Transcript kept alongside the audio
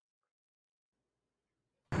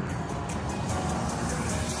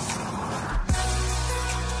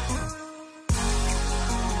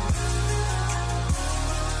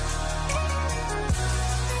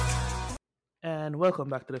and welcome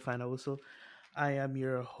back to the Final Whistle. I am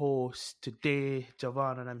your host today,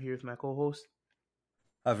 Javon, and I'm here with my co-host.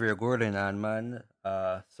 Javier Gordon and man,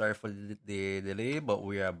 sorry for the delay, but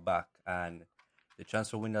we are back and the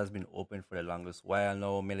transfer window has been open for the longest while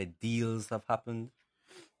now. Many deals have happened,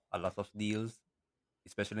 a lot of deals,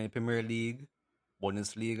 especially in the Premier League,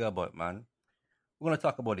 Bundesliga. But man, we're gonna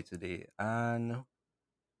talk about it today. And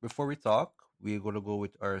before we talk, we're gonna go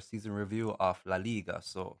with our season review of La Liga.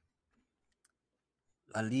 So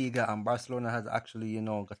La Liga and Barcelona has actually,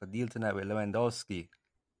 got a deal tonight with Lewandowski.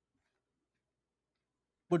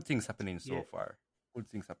 Good things happening Yeah, so far. Good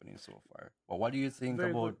things happening so far. But what do you think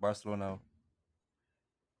very good. about Barcelona?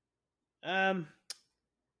 Um,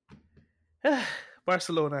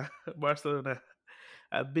 Barcelona, Barcelona,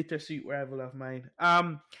 a bittersweet rival of mine.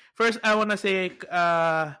 First I want to say,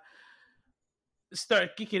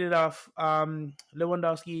 start kicking it off.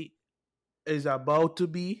 Lewandowski is about to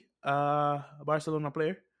be a Barcelona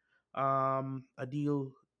player. A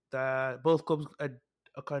deal that both clubs had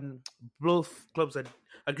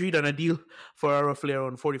agreed on a deal for a roughly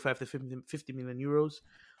around 45 to 50 million euros.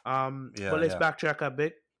 But Yeah, let's yeah. backtrack a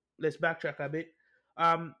bit.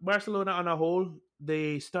 Barcelona on a whole,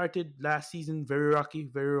 they started last season very rocky,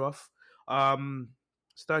 very rough. Um,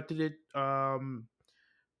 Started it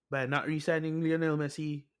by not re-signing Lionel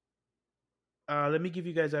Messi. Let me give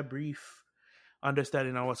you guys a brief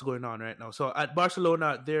understanding on what's going on right now. So at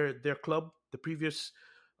Barcelona, their club, the previous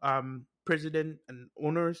president and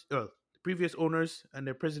owners, the previous owners and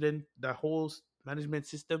their president, the whole management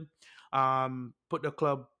system, put the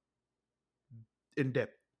club in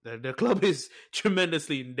debt. The club is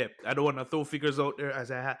tremendously in debt. I don't want to throw figures out there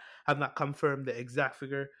as I have not confirmed the exact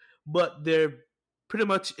figure, but they're pretty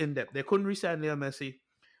much in debt. They couldn't re-sign Lionel Messi.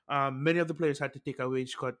 Many of the players had to take a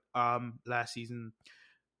wage cut last season.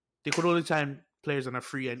 They could only sign players on a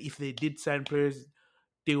free, and if they did sign players,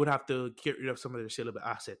 they would have to get rid of some of their saleable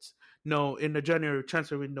assets. Now, in the January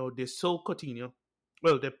transfer window, they sold Coutinho.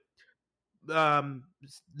 Well, they um,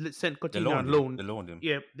 sent They Coutinho loaned on him. loan. They loaned him.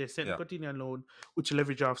 Yeah, they sent Yeah. Coutinho on loan, which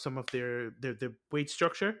leverage off some of their wage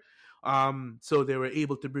structure. So they were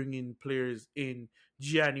able to bring in players in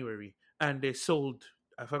January, and they sold.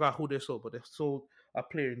 I forgot who they sold, but they sold a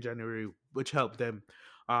player in January, which helped them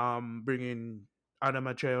bring in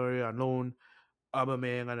Adama Traore on loan,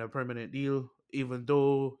 Aubameyang on a permanent deal, even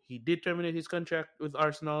though he did terminate his contract with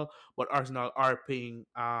Arsenal, but Arsenal are paying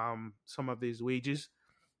some of his wages,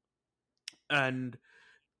 and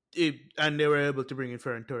and they were able to bring in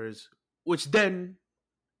Ferran Torres, which then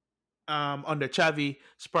under Xavi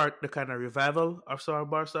sparked the kind of revival of Sar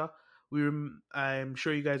Barca. I'm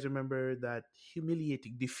sure you guys remember that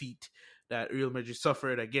humiliating defeat that Real Madrid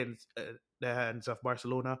suffered against the hands of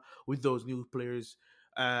Barcelona with those new players,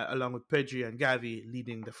 along with Pedri and Gavi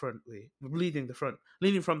leading from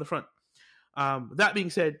the front. That being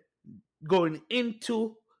said, going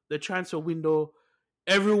into the transfer window,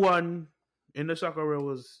 everyone in the soccer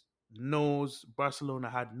world knows Barcelona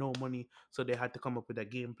had no money, so they had to come up with a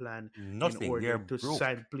game plan in Nothing. They order are to broke.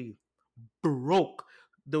 sign play. Broke.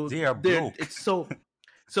 Those They are there broke. it's so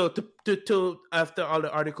to after all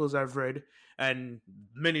the articles I've read and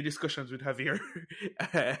many discussions with Javier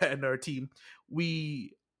and our team,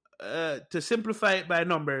 we to simplify it by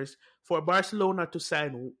numbers, for Barcelona to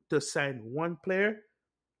sign one player,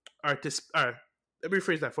 or let me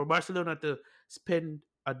rephrase that, for Barcelona to spend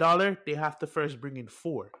 $1, they have to first bring in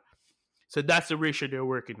four. So that's the ratio they're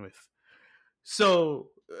working with. So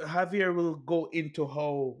Javier will go into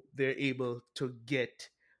how they're able to get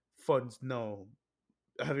funds now.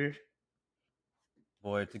 Javier?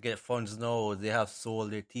 Boy, to get funds now, they have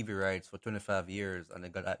sold their TV rights for 25 years and they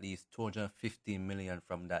got at least 215 million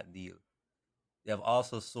from that deal. They have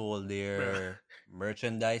also sold Bro. their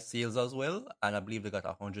merchandise sales as well, and I believe they got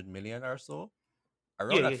 100 million or so, Yeah,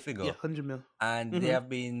 around that yeah, yeah, figure. 100 mil. And they Mm-hmm. have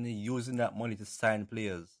been using that money to sign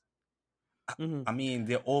players. Mm-hmm. I mean,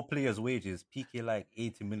 they owe players wages. PK like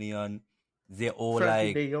 80 million. They owe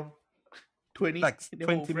Frankie De like Jong, 20. like The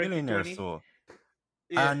whole 20 Frankie million or 20. so.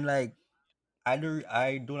 Yeah. And like I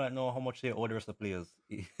do not know how much they owe the rest of the players.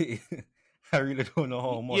 I really don't know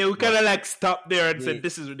how Yeah, much, we kind but of like stopped there and said, they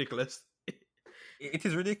this is ridiculous. it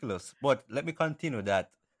is ridiculous. But let me continue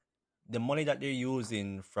that the money that they're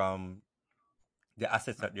using from the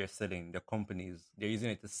assets that they're selling, the companies, they're using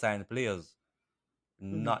it to sign players,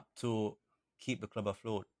 Mm-hmm. not to keep the club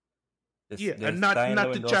afloat. Yeah, They and not sign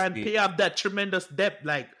not to try and Lewandowski. pay off that tremendous debt.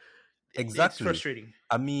 Like, it's Exactly. frustrating.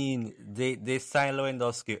 I mean, they signed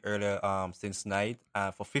Lewandowski earlier since night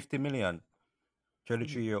for 50 million. Mm-hmm.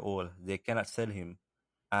 33-year-old. They cannot sell him.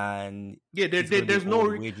 and Yeah, he's going to be there's no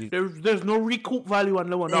owed wages. there's no recoup value on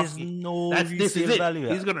There's Lewandowski. no That's this is resale it. value.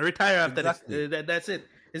 He's gonna retire after this. Exactly. That's it.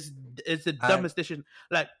 It's it's the And dumbest decision.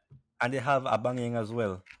 Like they have Abanging as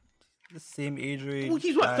well. The same age range,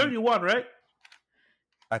 he's what and 31, right?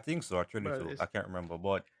 I think so, or But 22. I can't remember,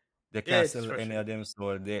 but they yeah, can't it's sell any of frustrating. them,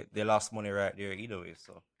 so they lost money right there either way.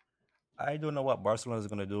 So I don't know what Barcelona is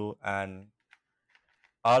gonna do, and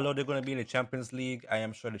although they're gonna be in the Champions League, I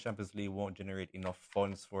am sure the Champions League won't generate enough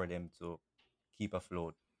funds for them to keep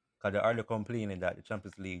afloat. Because they're already complaining that the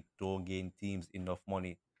Champions League don't gain teams enough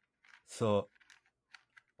money. So,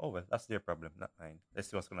 oh well, that's their problem, not mine. Let's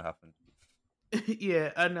see what's gonna happen.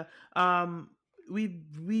 Yeah, and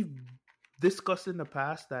we've discussed in the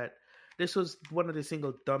past that this was one of the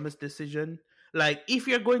single dumbest decision. Like, if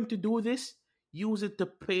you're going to do this, use it to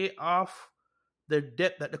pay off the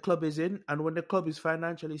debt that the club is in, and when the club is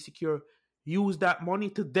financially secure, use that money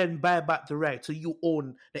to then buy back the right, so you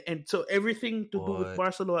own the end. So everything to do with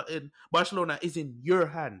But Barcelona is in your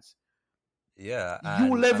hands. yeah,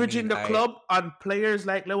 You and I leveraging mean, the club on players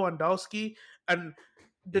like Lewandowski, and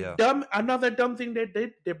the yeah, dumb another dumb thing they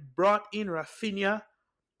did, they brought in Rafinha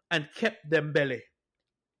and kept Dembele.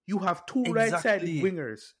 You have two right-sided exactly.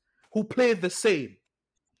 wingers who play the same.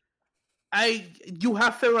 You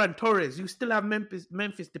have Ferran Torres. You still have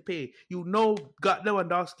Memphis to pay. You know, got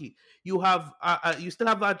Lewandowski. You still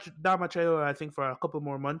have Dama Traore, I think, for a couple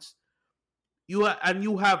more months. You have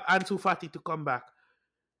Ansu Fati to come back.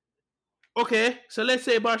 Okay, so let's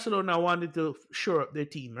say Barcelona wanted to shore up their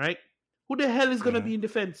team, right? Who the hell is gonna Mm-hmm. be in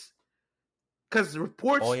defense? Because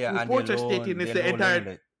Oh yeah, and reports are stating it's they the loan entire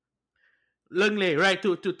Lenglet. Langley, right,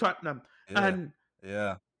 to Tottenham. Yeah, And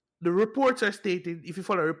yeah. the reports are stating, if you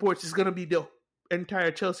follow reports, it's gonna be the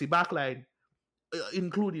entire Chelsea backline,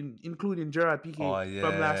 including Gerard Oh Piqué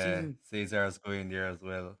from last yeah, season. Cesar's going there as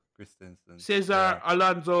well. Christensen. Cesar, Yeah,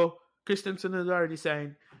 Alonso, Christensen is already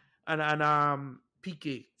signed, and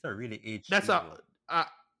Piqué. it's a really aged That's team though. uh,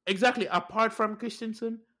 exactly. Apart from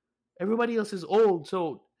Christensen, everybody else is old,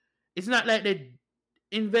 so it's not like they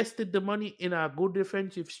invested the money in a good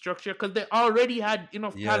defensive structure because they already had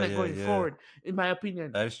enough Yeah, talent yeah, going yeah. forward. In my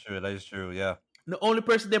opinion, That is true. That is true. Yeah. the only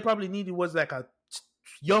person they probably needed was like a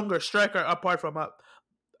younger striker, apart from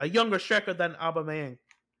a younger striker than Aubameyang.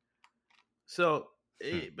 So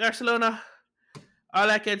Hmm. Barcelona, all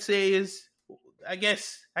I can say is, I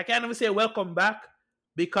guess I can't even say welcome back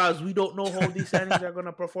because we don't know how these signings are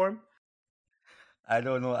gonna perform. I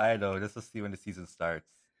don't know either. Let's just see when the season starts.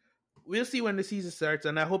 We'll see when the season starts,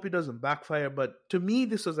 and I hope it doesn't backfire. But to me,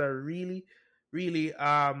 this was a really, really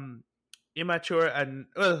immature and,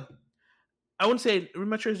 well, I wouldn't say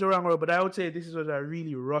immature is the wrong word, but I would say this was a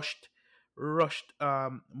really rushed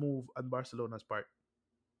move on Barcelona's part.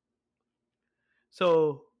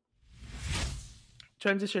 So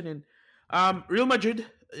transitioning, Real Madrid,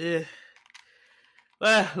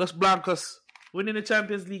 Los Blancos winning the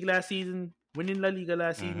Champions League last season, winning La Liga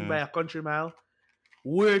last season Mm-hmm. by a country mile.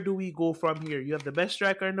 Where do we go from here? You have the best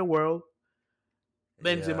striker in the world,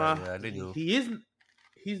 Yeah, Benzema. yeah, they do. He isn't.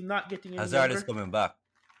 He's not getting any Hazard is younger. coming back.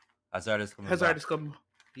 Hazard is coming Hazard back. has come.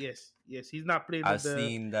 Yes, yes. He's not playing I've with the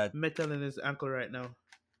seen that. metal in his ankle right now.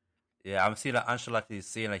 Yeah, I'm seeing that Ancelotti is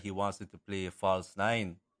saying that he wants it to play false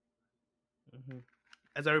nine. Hmm.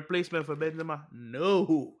 As a replacement for Benzema,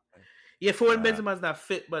 no. Yeah, for when Uh, Benzema's not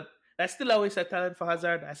fit, but that's still always a talent for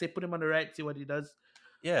Hazard. I say put him on the right, see what he does.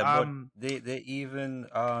 yeah, but Um, they even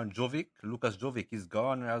Jovic, Lucas Jovic, he's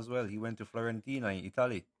gone as well. He went to Fiorentina in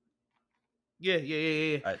Italy.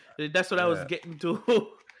 I That's what I was yeah. getting to.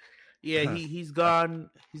 Yeah, he's gone.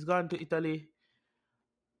 He's gone to Italy.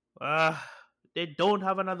 Uh they don't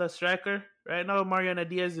have another striker right now. Mariano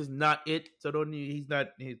Diaz is not it. So don't he's not.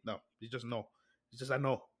 He's no. He's just no. It's just a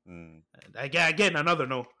no. Mm, Again, another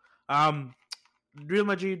no. Um, Real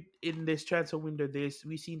Madrid in this transfer window,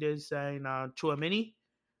 we seen they sign Chouameni,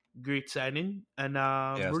 great signing, and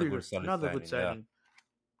yeah, it's a good Rudiger, solid another good signing. Yeah. signing.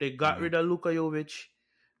 They got Mm-hmm. rid of Luka Jovic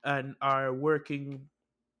and are working.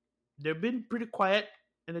 They've been pretty quiet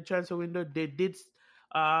in the transfer window. They did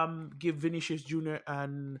give Vinicius Jr.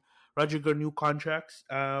 and Rodrigo new contracts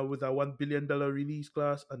with a $1 billion release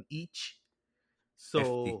clause on each. FT.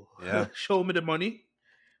 So Yeah. show me the money.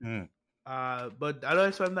 Mm, But I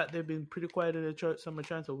always find that they've been pretty quiet in the summer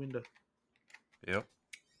transfer window. yep.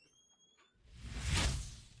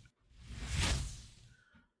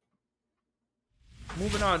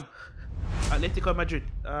 Moving on, Atletico Madrid.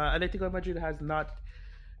 Atletico Madrid has not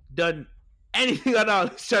done anything at all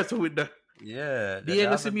this transfer window. Yeah, they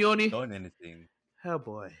Diego haven't Simeone, done anything. oh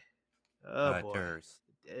boy, oh boy, Terrors.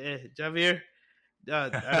 Javier. I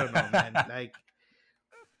don't know, man. Like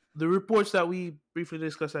the reports that we briefly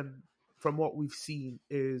discussed and from what we've seen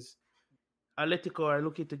is Atletico are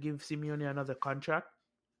looking to give Simeone another contract.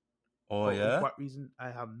 Oh For yeah. what reason?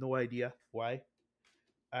 I have no idea why.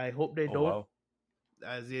 I hope they Oh don't. wow.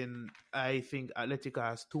 As in, I think Atletico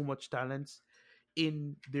has too much talent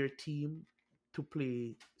in their team to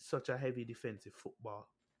play such a heavy defensive football.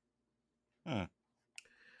 Hmm.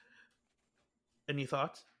 Any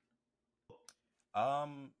thoughts?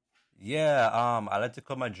 Um. Yeah.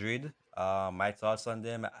 Atletico Madrid. My thoughts on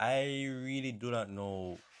them. I really do not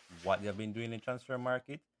know what they've been doing in transfer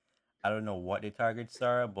market. I don't know what the targets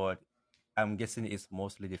are, but I'm guessing it's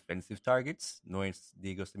mostly defensive targets, knowing it's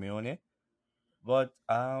Diego Simeone. But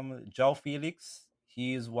João Felix,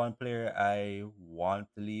 he is one player I want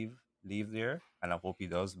to leave there, and I hope he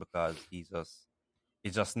does because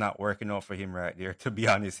it's just not working out for him right there. To be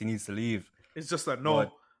honest, he needs to leave. It's just a But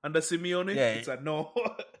no. Under Simeone, yeah, it's a no.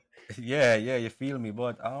 yeah, you feel me.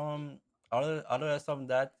 But other than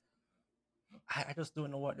that, I just don't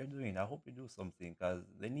know what they're doing. I hope they do something because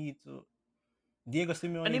they need to. Diego and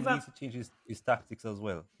Simeone if I, needs to change his tactics as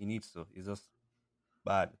well. He needs to. He's just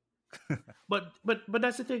bad. but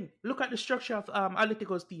that's the thing. Look at the structure of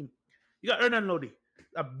Atletico's team. You got Hernan Lodi,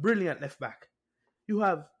 a brilliant left back. You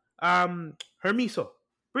have Hermiso,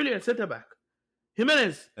 brilliant centre back.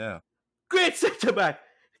 Jimenez, Yeah, great centre back.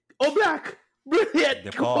 Oblak, brilliant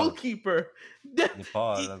DePaul, goalkeeper.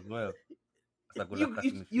 DePaul as well. That's a good you,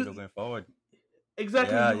 attacking midfielder going forward.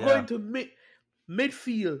 exactly. Yeah, You go yeah. into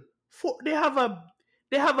midfield. They have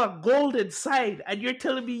a golden side, and you're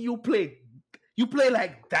telling me you play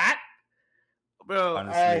like that, bro?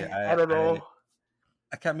 Honestly, I don't know.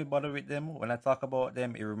 I can't be bothered with them. When I talk about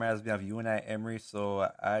them, it reminds me of Unai Emery, so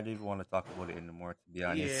I didn't want to talk about it anymore, to be Yeah.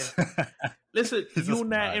 honest. Listen, It's just Unai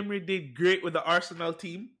bad. Emery did great with the Arsenal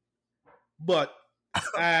team, but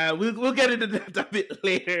we'll get into that a bit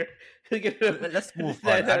later. We'll get into Let's move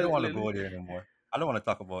on. that I a don't want to little- go there anymore. I don't want to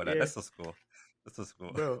talk about that. yeah, Let's just go. Let's just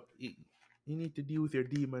go. bro. You need to deal with your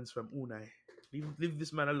demons from Unai. Leave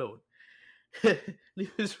this man alone.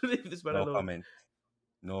 Leave this man No alone. comment.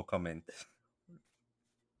 No comment.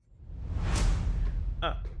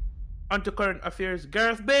 Uh, on to current affairs.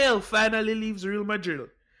 Gareth Bale finally leaves Real Madrid.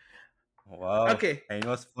 Wow. Okay. And you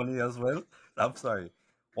know what's funny as well? I'm sorry.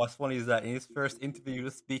 What's funny is that in his first interview, he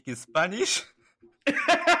was speaking Spanish.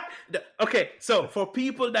 Okay, so for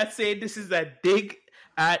people that say this is a dig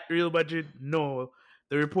at Real Madrid, no.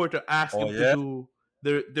 The reporter asked Oh, him to yeah? do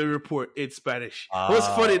the report in Spanish. It was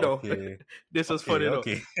Ah, funny though. okay. This was Okay, funny though.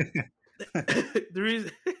 okay. the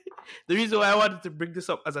reason the reason why I wanted to bring this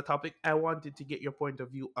up as a topic, I wanted to get your point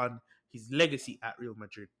of view on his legacy at Real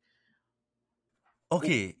Madrid.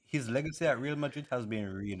 Okay, his legacy at Real Madrid has been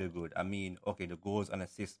really good. I mean, okay, the goals and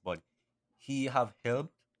assists, but he have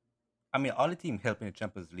helped. I mean, all the team helped in the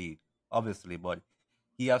Champions League, obviously, but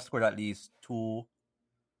he has scored at least two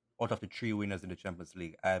out of the three winners in the Champions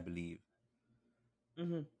League, I believe.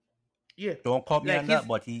 Mm-hmm. Yeah, Don't quote me like on his that,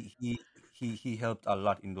 but he helped a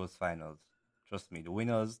lot in those finals. Trust me, the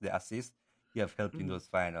winners, the assists, he have helped in mhm. those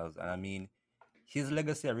finals, and I mean, his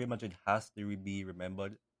legacy at Real Madrid has to be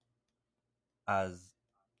remembered as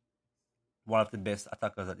one of the best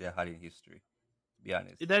attackers that they had in history. To be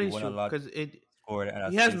honest, That he is won a true lot, because it scored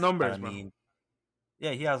and he has assists, and I numbers, bro. mean,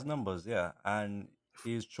 yeah, he has numbers, yeah, and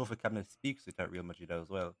his trophy cabinet speaks it at Real Madrid as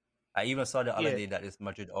well. I even saw the other Yeah, day that this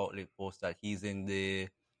Madrid outlet post that he's in the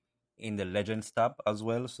Legends tab as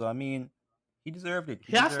well. So I mean, he deserved it.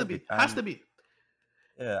 He he has to deserved it, be, has to and be.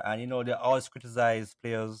 yeah, and you know they always criticize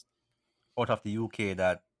players out of the UK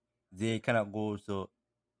that they cannot go to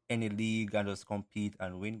any league and just compete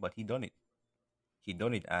and win, but he done it. He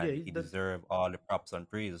done it, Yeah, and he's he done deserved all the props and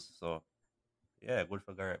praise. So yeah, good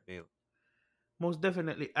for Gareth Bale. most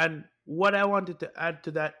definitely. And what I wanted to add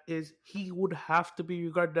to that is he would have to be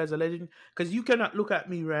regarded as a legend because you cannot look at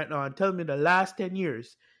me right now and tell me the last 10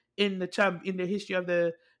 years in the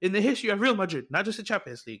history of Real Madrid, not just the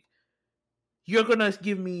Champions League, you're gonna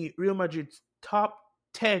give me Real Madrid's top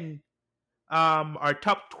 10 or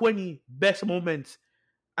top 20 best moments.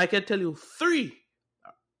 I can tell you three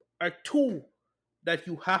or two that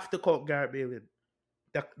you have to call Gareth Bale in.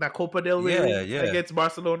 The Copa del Rey Yeah, win yeah, against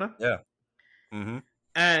Barcelona yeah. Mm-hmm.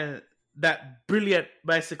 and that brilliant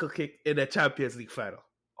bicycle kick in the Champions League final.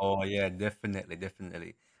 Oh yeah, definitely,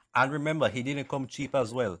 definitely. And remember, he didn't come cheap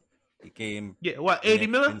as well. He came Yeah, what, 80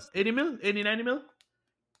 mil? inexpensive. 80 mil? 80, 90 mil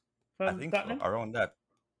I from think so, Tottenham? around that.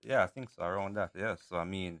 Yeah, I think so, around that. Yeah. So I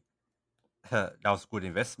mean, that was good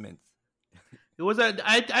investment. It was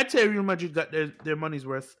I'd say Real Madrid got their money's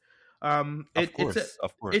worth. Of It's a course,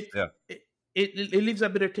 of course. it, Yeah. it it leaves a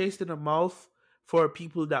bitter taste in the mouth for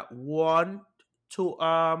people that want.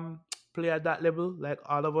 to play at that level, like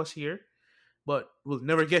all of us here. But we'll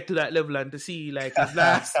never get to that level, and to see like his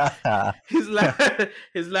last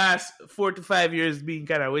his last 4 to 5 years being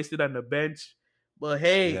kind of wasted on the bench. But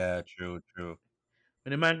hey, Yeah, true, true.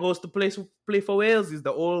 when the man goes to play for Wales, he's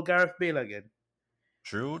the old Gareth Bale again.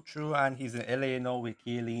 True, true. And he's in LA now with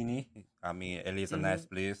Chiellini. I mean, LA is a nice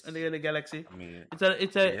place. And the Galaxy. I mean,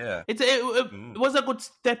 yeah. It was a good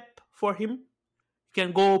step for him. He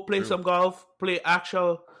can go play True. some golf, play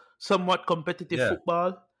actual, somewhat competitive Yeah.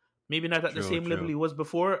 football. Maybe not at the True, same level true. he was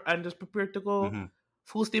before, and just prepare to go Mm-hmm.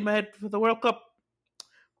 full steam ahead for the World Cup.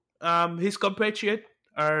 His compatriot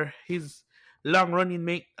or his long running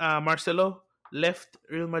mate Marcelo left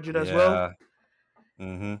Real Madrid as well. Yeah.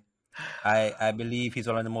 Mm-hmm. I believe he's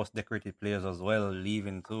one of the most decorated players as well,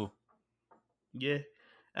 leaving too. Yeah,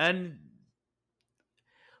 and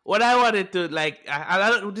what I wanted to like,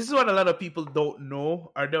 this is what a lot of people don't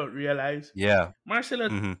know or don't realize. Yeah. Marcelo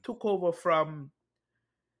Mm-hmm. took over from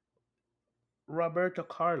Roberto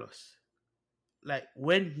Carlos. Like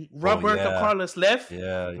when Roberto Carlos left,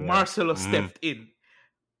 Yeah, Marcelo Mm-hmm. stepped in.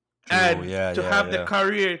 True. And Yeah, to have the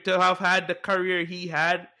career, to have had the career he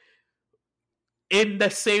had in the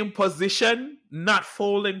same position, not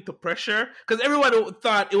falling to pressure, because everyone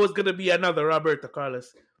thought it was going to be another Roberto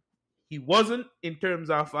Carlos. He wasn't in terms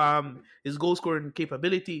of his goal scoring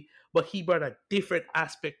capability, but he brought a different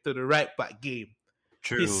aspect to the right back game.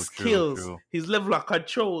 True, His skills, his level of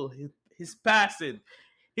control, his passing.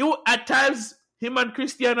 At times, him and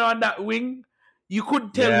Cristiano on that wing, you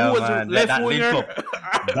couldn't tell who was left winger.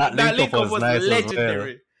 That link up was nice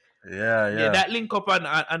legendary. As well. Yeah. That link up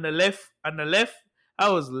on the left,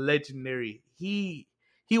 that was legendary. He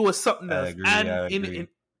was something else. I agree.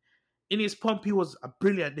 In his pump, he was a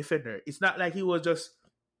brilliant defender. It's not like he was just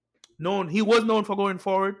known. He was known for going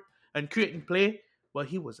forward and creating play, but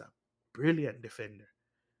he was a brilliant defender.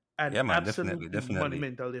 And absolutely definitely.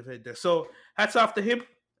 monumental defender. So hats off to him.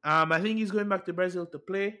 I think he's going back to Brazil to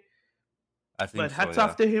play. Hats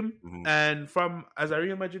off to him. Mm-hmm. And as a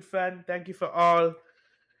Real Madrid fan, thank you for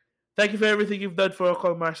everything you've done for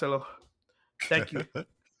Col Marcelo. Thank you.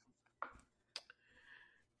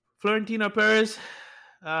 Florentino Perez,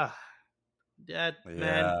 man.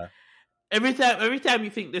 Every time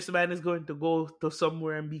you think this man is going to go to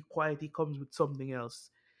somewhere and be quiet, he comes with something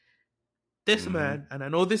else. This man, and I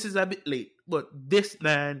know this is a bit late, but this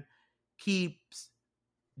man keeps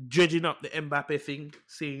dredging up the Mbappe thing,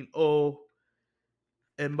 saying, "Oh,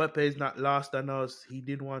 Mbappe is not lost on us. He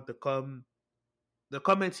didn't want to come." The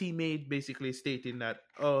comments he made basically stating that,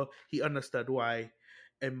 he understood why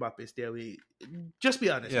Mbappe stayed away. Just be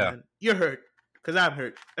honest, man. You're hurt because I'm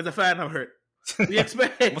hurt. As a fan, I'm hurt. We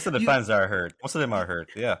expect most of the fans are hurt. Most of them are hurt.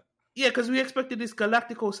 Yeah. Yeah, because we expected this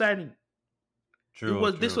Galactico signing.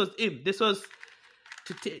 True. This was him. This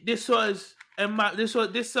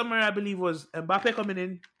summer, I believe, was Mbappe coming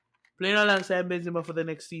in, playing alongside Benzema for the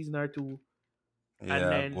next season or two. Yeah,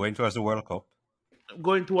 and then going towards the World Cup.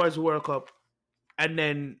 And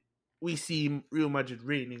then we see Real Madrid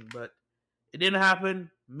reigning, but it didn't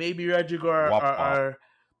happen. Maybe Rodrigo or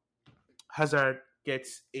Hazard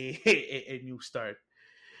gets a new start.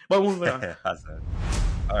 But moving on. Hazard.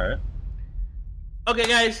 All right. Okay,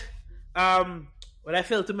 guys. What I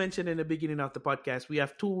failed to mention in the beginning of the podcast, we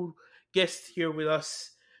have two guests here with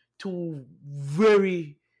us, two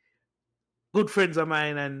very good friends of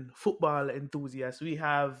mine and football enthusiasts. We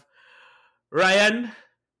have Ryan.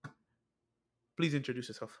 Please introduce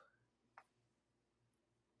yourself.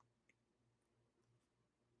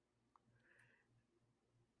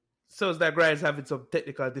 So it's that Ryan's having some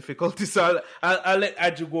technical difficulties, so I'll let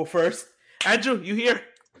Andrew go first. Andrew, you here?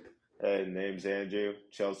 Hey, name's Andrew,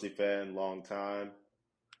 Chelsea fan, long time.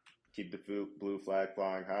 Keep the blue flag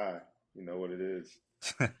flying high. You know what it is.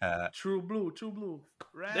 True blue.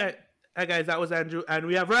 Right. Hi guys, that was Andrew, and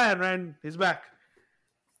we have Ryan. Ryan is back.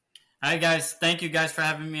 Hi guys, thank you guys for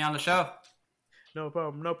having me on the show. No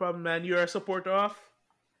problem, man. You're a supporter of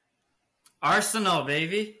Arsenal,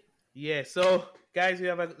 baby. Yeah. So, guys, we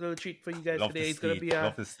have a little treat for you guys today. It's gonna be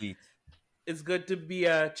It's going to be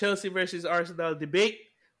a Chelsea versus Arsenal debate.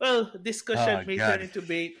 Well, discussion turn into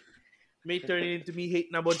debate. May turn into me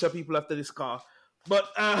hating a bunch of people after this call. But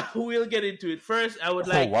we'll get into it. First, I would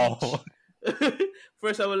like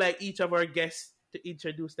each of our guests to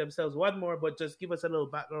introduce themselves one more, but just give us a little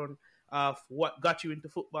background of what got you into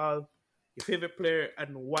football, your favorite player,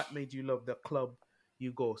 and what made you love the club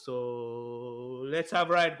you go. So let's have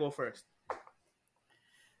Ryan go first.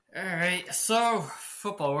 All right. So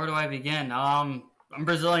football, where do I begin? I'm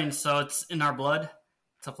Brazilian, so it's in our blood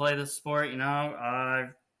to play this sport. You know, I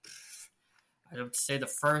I would say the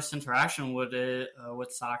first interaction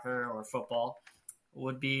with soccer or football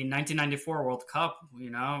would be 1994 World Cup.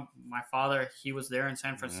 My father, he was there in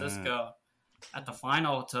San Mm. Francisco at the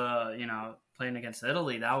final to playing against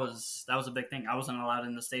Italy. That was a big thing. I wasn't allowed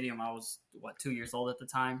in the stadium. I was 2 years old at the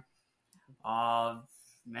time. Uh,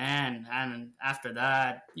 Man, and after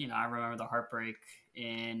that, I remember the heartbreak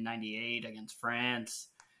in '98 against France.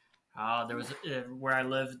 There was where I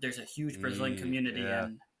live. There's a huge Brazilian community, Yeah.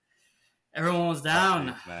 and everyone was down.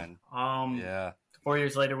 Heartbreak, man. Um, Yeah. 4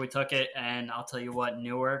 years later, we took it, and I'll tell you what,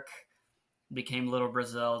 Newark became Little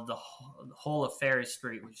Brazil. The whole of Ferry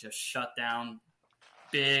Street was just shut down.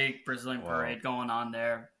 Big Brazilian Wow. parade going on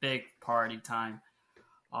there. Big party time.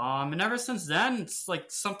 And ever since then, it's like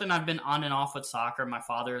something I've been on and off with soccer. My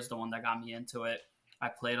father is the one that got me into it. I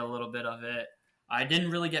played a little bit of it. I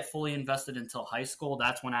didn't really get fully invested until high school.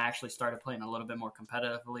 That's when I actually started playing a little bit more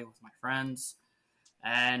competitively with my friends.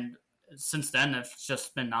 And since then, it's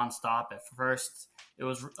just been nonstop. At first, it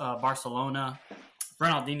was Barcelona.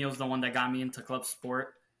 Ronaldinho was the one that got me into club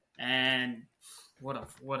sport. And what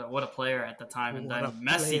a player at the time. And What then a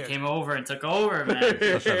Messi player. came over and took over, man.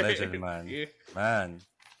 Such a legend, man. Yeah. Man.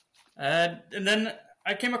 And then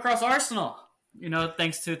I came across Arsenal,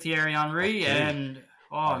 thanks to Thierry Henry. Okay. And,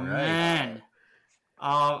 All right. man.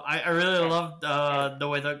 I really loved the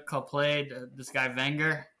way the club played. This guy,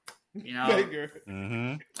 Wenger. Wenger.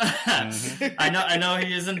 Mm-hmm. I know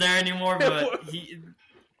he isn't there anymore, but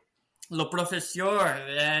le professeur,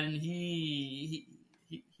 and he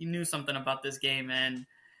knew something about this game, and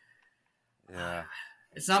Yeah.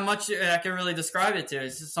 it's not much I can really describe it to.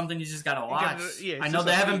 It's just something you just gotta watch. Yeah, it's I know just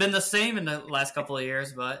they like- haven't been the same in the last couple of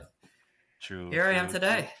years, but True. here I am true,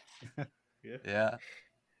 today. Yeah. Yeah.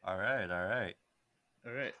 All right.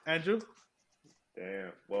 All right, Andrew.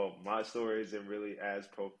 Damn. Well, my story isn't really as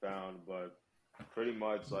profound, but pretty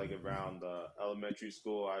much like around elementary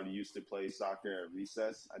school, I used to play soccer at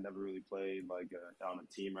recess. I never really played on a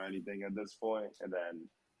team or anything at this point. And then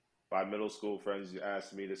my middle school friends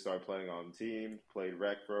asked me to start playing on team, played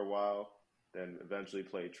rec for a while, then eventually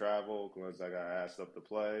played travel because I got asked up to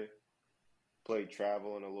play. Played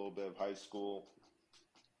travel in a little bit of high school.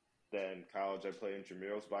 Then college, I played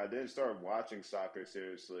intramurals, but I didn't start watching soccer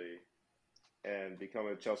seriously and become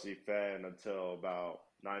a Chelsea fan until about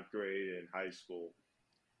ninth grade in high school.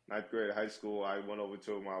 Ninth grade high school, I went over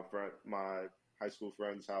to my high school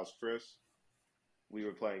friend's house, Chris. We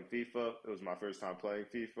were playing FIFA. It was my first time playing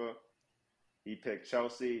FIFA. He picked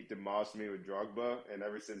Chelsea, demolished me with Drogba, and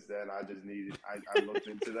ever since then, I looked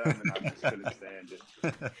into them and I just couldn't stand it.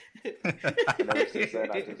 And ever since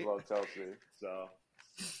then, I just love Chelsea. So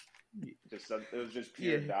it was just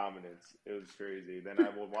pure dominance. It was crazy. Then I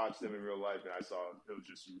would watch them in real life, and I saw it was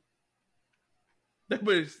just That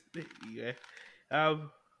was yeah.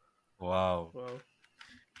 Wow. Well,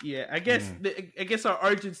 yeah. I guess our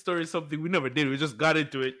origin story is something we never did. We just got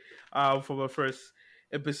into it from our first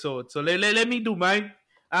episode. So let me do mine.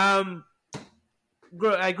 I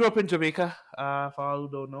grew up in Jamaica. For all who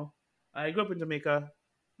don't know, I grew up in Jamaica.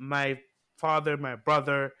 My father, my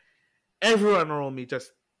brother, everyone around me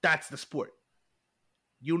that's the sport.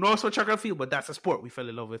 You know, it's what track and field, but that's a sport we fell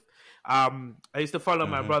in love with. I used to follow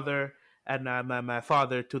my brother and my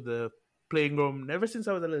father to the playing room ever since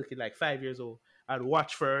I was a little kid, like 5 years old. I'd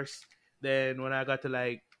watch first. Then when I got to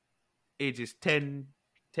like ages 10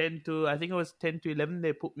 to, I think it was 10 to 11,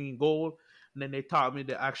 they put me in goal. And then they taught me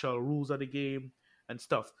the actual rules of the game and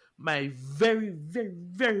stuff. My very, very,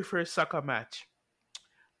 very first soccer match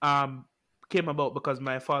came about because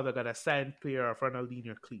my father got a signed pair of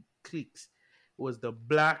Ronaldinho cleats. It was the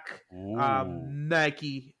black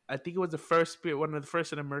Nike. I think it was the first pair, one of the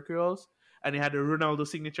first in the Mercurials, and it had the Ronaldinho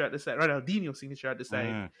signature at the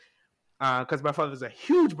side. Because my father's a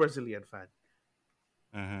huge Brazilian fan.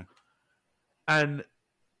 Mm-hmm. And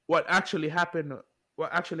what actually happened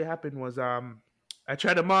was I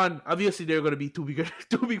tried them on. Obviously, they're going to be too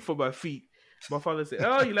big for my feet. My father said,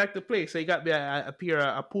 "Oh, you like to play?" So he got me a pair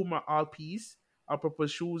of Puma all-piece,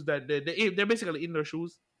 all-purpose shoes that they're basically indoor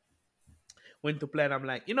shoes. Went to play, and I'm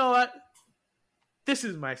like, you know what? This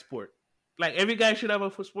is my sport. Like every guy should have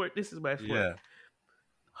a sport. This is my sport. Yeah.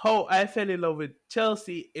 How I fell in love with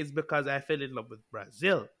Chelsea is because I fell in love with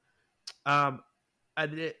Brazil. At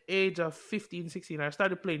the age of 15, 16, I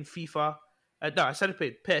started playing FIFA. I started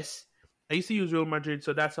playing PES. I used to use Real Madrid,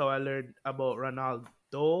 so that's how I learned about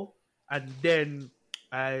Ronaldo. And then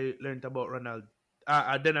I learned about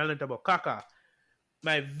then I learned about Kaká.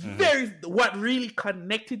 What really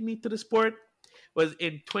connected me to the sport was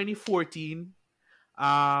in 2014.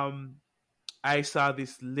 I saw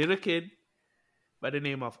this little kid by the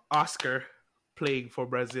name of Oscar playing for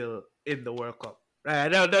Brazil in the World Cup.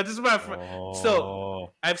 Right? No, this is my so Oh,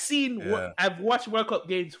 yeah. I've watched World Cup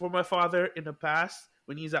games for my father in the past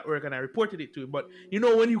when he's at work, and I reported it to him. But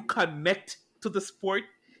when you connect to the sport,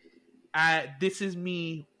 this is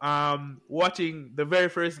me watching the very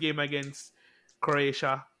first game against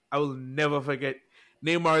Croatia. I will never forget.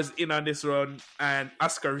 Neymar's in on this run, and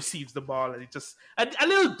Oscar receives the ball, and it just a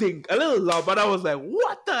little dink, a little lob, but I was like,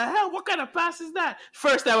 "What the hell? What kind of pass is that?"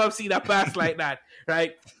 First time I've seen a pass like that,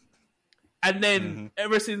 right? And then Mm-hmm.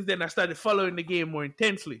 ever since then, I started following the game more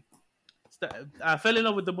intensely. I fell in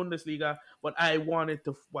love with the Bundesliga, but I wanted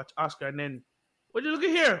to watch Oscar. And then, what you look at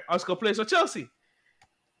here? Oscar plays for Chelsea.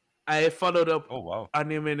 I followed up Oh, wow. on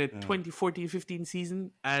him in the Mm. 2014-15 season,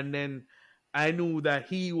 and then I knew that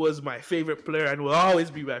he was my favorite player and will always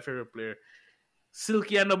be my favorite player.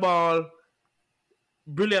 Silky on the ball,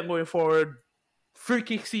 brilliant going forward. Free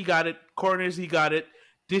kicks, he got it. Corners, he got it.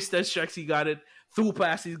 Distance strikes, he got it. Through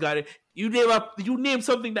passes, he got it. You name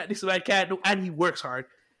something that this man can't do, and he works hard.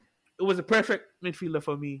 It was a perfect midfielder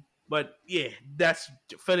for me. But yeah,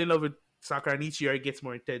 fell in love with soccer, and each year it gets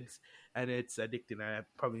more intense and it's addicting. I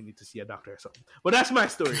probably need to see a doctor or something. But that's my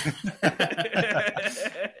story.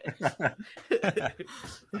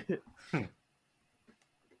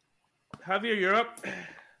 Javier, you're up.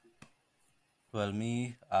 Well,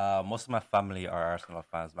 me, most of my family are Arsenal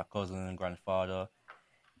fans. My cousin and grandfather,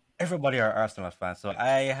 everybody are Arsenal fans. So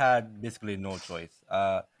I had basically no choice.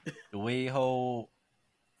 The way how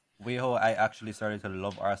I actually started to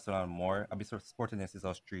love Arsenal more. I've been supporting them since I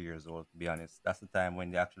was 3 years old. To be honest, that's the time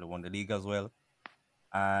when they actually won the league as well.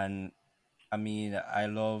 And I mean, I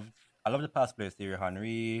love the past players, Thierry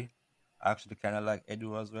Henry. I actually kind of like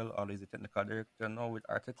Edu as well. Although he's a technical director now with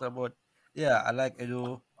Arteta, but yeah, I like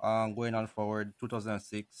Edu. Going on forward,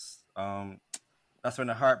 2006. That's when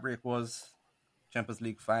the heartbreak was Champions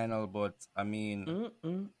League final. But I mean,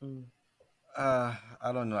 Mm-mm-mm.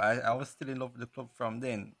 I don't know. I was still in love with the club from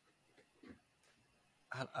then.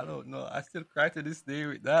 I don't know. I still cry to this day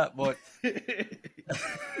with that, but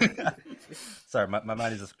sorry, my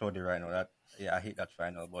mind is just cloudy right now. That yeah, I hate that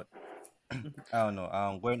final, but I don't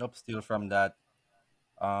know. Going up still from that.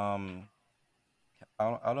 Um,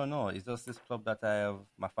 I don't know. It's just this club that I have.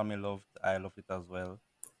 My family loved. I loved it as well,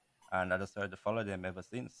 and I just started to follow them ever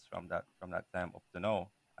since from that time up to now.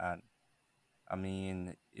 And I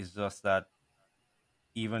mean, it's just that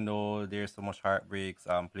even though there's so much heartbreaks,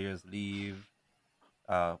 players leave.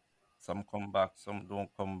 Uh, some come back, some don't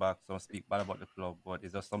come back, some speak bad about the club, but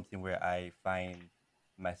it's just something where I find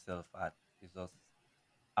myself at. It's just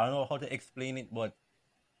I don't know how to explain it, but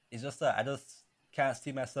it's just that I just can't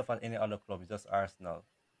see myself at any other club. It's just Arsenal.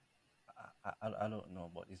 I don't know,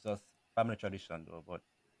 but it's just family tradition though. But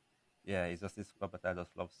yeah, it's just this club that I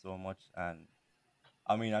just love so much, and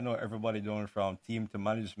I mean I know everybody doing from team to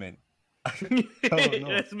management. I don't know,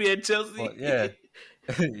 That's me and Chelsea. but yeah,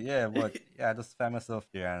 yeah, but yeah, I just find myself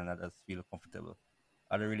there and I just feel comfortable.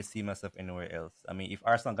 I don't really see myself anywhere else. I mean, if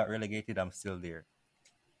Arsenal got relegated, I'm still there.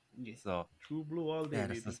 Yeah. So True blue all day, yeah,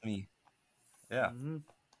 that's baby. just me. Yeah. Mm-hmm.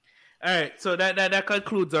 All right, so that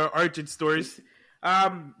concludes our origin stories.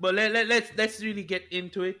 But let's really get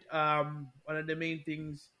into it. One of the main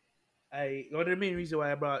things one of the main reasons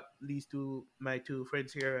why I brought these my two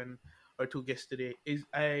friends here and our two guests today is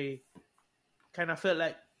I kind of felt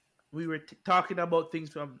like we were talking about things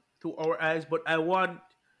from through our eyes, but I want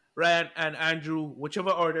Ryan and Andrew, whichever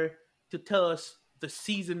order, to tell us their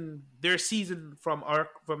season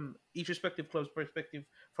from each respective club's perspective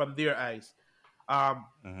from their eyes. Um,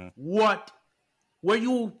 Mm-hmm. what were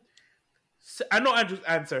you? I know Andrew's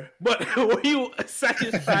answer, but were you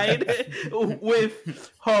satisfied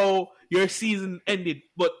with how your season ended?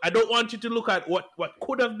 But I don't want you to look at what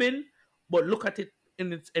could have been, but look at it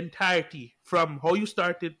in its entirety from how you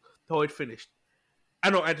started to how it finished. I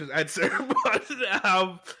know Andrew's answer,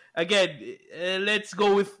 but again, let's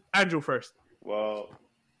go with Andrew first. Well,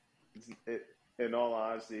 in all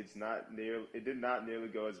honesty, it did not nearly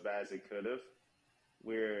go as bad as it could have.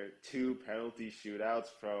 We're two penalty shootouts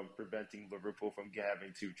from preventing Liverpool from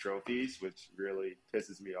having two trophies, which really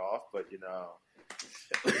pisses me off. But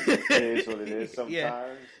it is what it is. Sometimes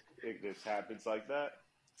Yeah. it just happens like that.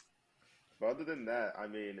 But other than that, I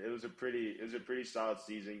mean, it was a pretty solid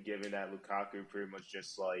season. Given that Lukaku pretty much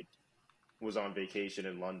just like was on vacation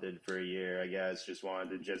in London for a year, I guess, just wanted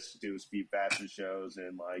to just do speed fashion shows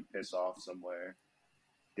and like piss off somewhere.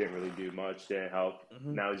 Didn't really do much. Didn't help.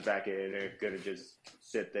 Mm-hmm. Now he's back in it. Gonna just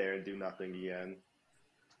sit there and do nothing again.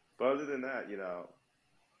 But other than that,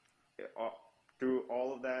 through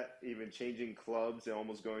all of that, even changing clubs and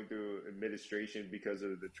almost going through administration because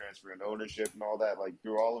of the transfer and ownership and all that, like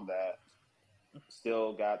through all of that,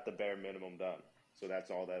 still got the bare minimum done. So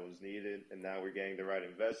that's all that was needed. And now we're getting the right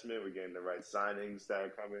investment. We're getting the right signings that are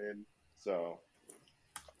coming in. So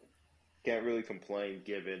can't really complain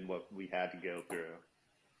given what we had to go through.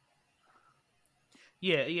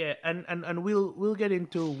 Yeah, and we'll get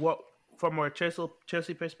into what from our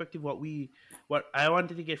Chelsea perspective. What I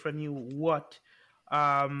wanted to get from you, what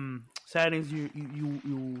signings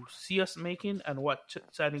you see us making, and what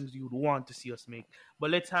signings you'd want to see us make.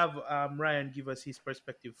 But let's have Ryan give us his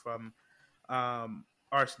perspective from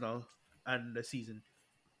Arsenal and the season.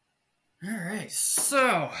 All right.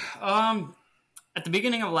 So, at the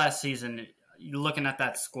beginning of last season, you're looking at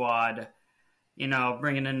that squad,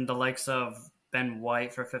 bringing in the likes of Ben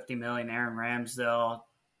White for $50 million, Aaron Ramsdale,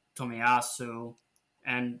 Tomiyasu,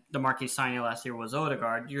 and the marquee signing last year was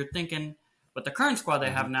Odegaard. You're thinking, with the current squad they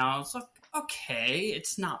have now, it's like, okay,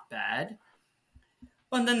 it's not bad.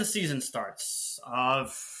 But then the season starts.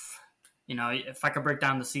 If I could break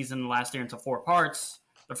down the season last year into 4 parts,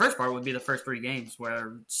 the first part would be the first 3 games where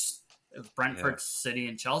it was Brentford, City,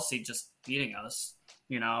 and Chelsea just beating us,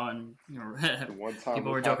 and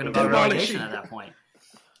people were joking about relegation at that point.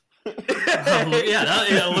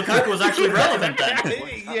 Lukaku was actually relevant then.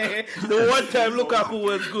 Yeah, the one time Lukaku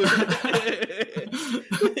was good.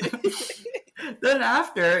 Then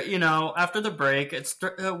after the break,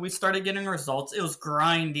 we started getting results. It was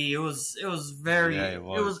grindy. It was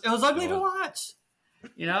ugly to watch.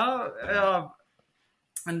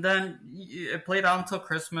 And then it played out until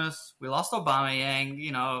Christmas. We lost Aubameyang.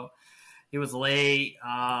 He was late.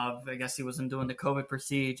 I guess he wasn't doing the COVID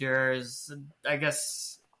procedures.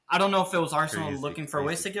 I don't know if it was Arsenal looking for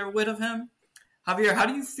ways to get rid of him. Javier, how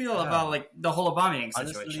do you feel about the whole Aubameyang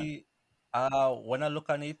situation? Honestly, when I look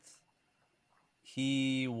on it,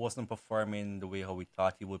 he wasn't performing the way how we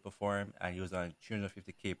thought he would perform, and he was on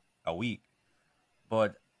 350k a week.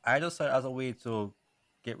 But I just saw it as a way to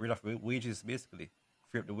get rid of wages, basically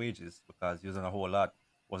free up the wages, because he was on a whole lot,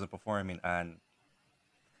 wasn't performing, and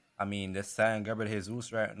I mean, the sign Gabriel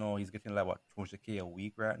Jesus right now, he's getting like 200k a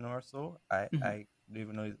week right now or so. I don't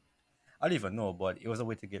even know. I don't even know, but it was a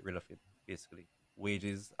way to get rid of it, basically.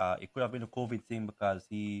 Wages. It could have been a COVID thing because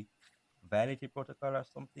he violated protocol or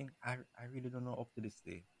something. I really don't know up to this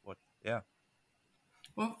day, but yeah.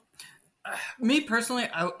 Well, me personally,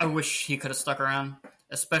 I wish he could have stuck around,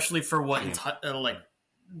 especially for what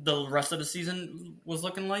the rest of the season was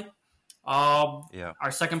looking like.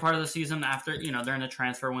 Our second part of the season after, during the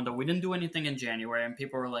transfer window, we didn't do anything in January, and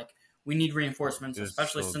people were like, we need reinforcements,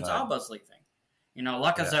 especially since Alba's leaving.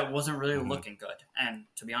 Lacazette wasn't really looking good, and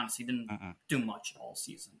to be honest, he didn't do much all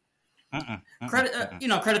season.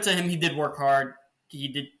 Credit to him, he did work hard. He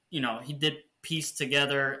did piece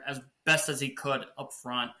together as best as he could up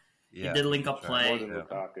front. He did link up play,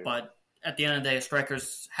 but at the end of the day,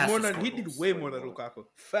 strikers has to score he did way more than Lukaku.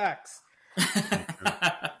 Facts.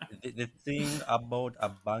 The thing about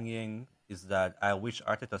Aubameyang is that I wish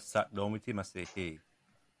Arteta sat down with him and say, hey,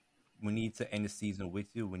 we need to end the season with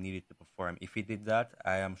you. We needed to perform. If he did that,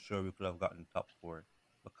 I am sure we could have gotten top 4,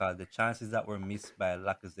 because the chances that were missed by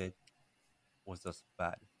Lacazette was just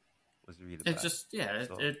bad. It was really bad. It's just,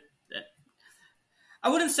 I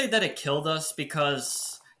wouldn't say that it killed us,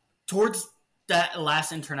 because towards that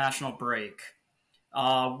last international break,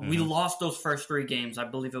 we lost those first 3 games. I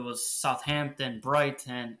believe it was Southampton,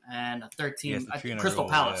 Brighton, and a third team, Crystal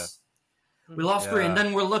Palace. Yeah. We lost 3, and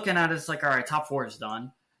then we're looking at it, it's like, all right, top 4 is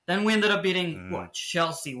done. Then we ended up beating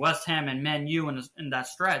Chelsea, West Ham, and Man U in that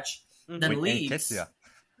stretch. Then Leeds.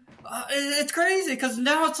 It's crazy, because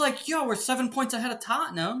now it's like, we're 7 points ahead of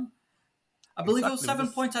Tottenham. I believe it was 7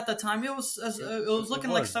 points at the time. It was looking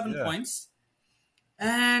like 7 points.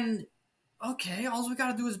 And okay, all we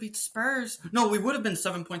got to do is beat Spurs. No, we would have been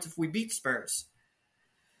 7 points if we beat Spurs.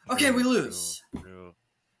 Okay, we lose. True.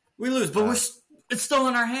 We lose, but it's still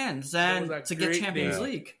in our hands, and to get Champions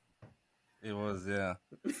League. It was,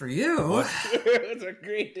 for you. It's a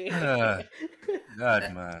great day.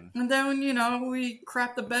 God, man. And then, we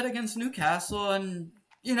crapped the bet against Newcastle, and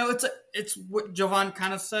it's what Jovan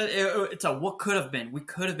kind of said. It's a what could have been. We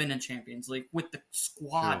could have been in Champions League with the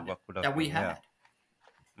squad that we had.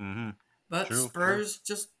 But Spurs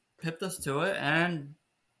just pipped us to it, and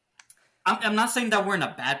I'm not saying that we're in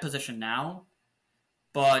a bad position now,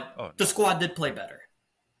 but the squad did play better.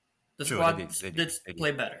 The squad did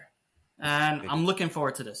play better, and I'm looking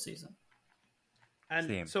forward to this season.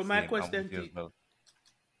 And my question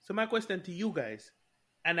to you guys,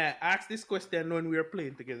 and I asked this question when we were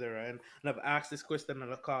playing together, and I've asked this question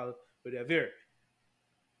on a call with Javier.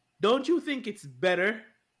 Don't you think it's better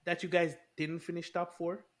that you guys didn't finish top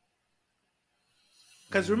 4?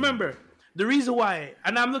 Because remember, the reason why,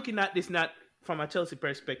 and I'm looking at this not from a Chelsea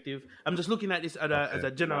perspective. I'm just looking at this as Okay.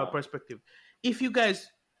 a general Nah. perspective. If you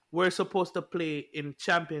guys were supposed to play in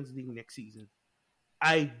Champions League next season,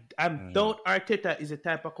 I doubt Arteta is the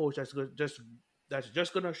type of coach that's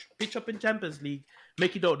just gonna pitch up in Champions League,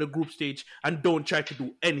 make it out the group stage, and don't try to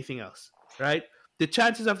do anything else. Right? The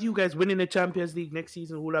chances of you guys winning the Champions League next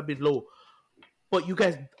season would have been low. But you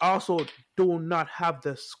guys also do not have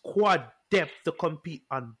the squad depth to compete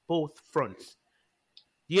on both fronts.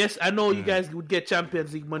 Yes, I know you guys would get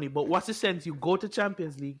Champions League money, but what's the sense you go to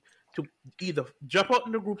Champions League to either drop out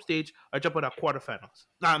in the group stage or drop out at quarterfinals?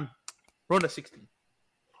 Round of 16.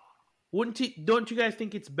 Don't you guys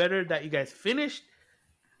think it's better that you guys finished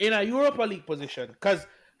in a Europa League position? Because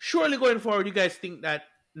surely going forward, you guys think that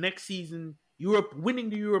next season winning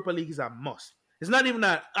the Europa League is a must. It's not even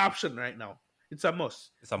an option right now. It's a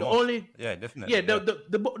must. It's a must. Yeah, definitely. Yeah,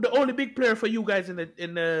 the only big player for you guys in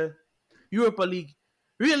the Europa League,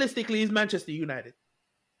 realistically, is Manchester United.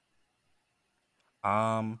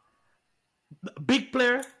 Big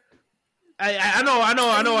player. I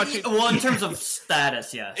know what you. Well, in terms of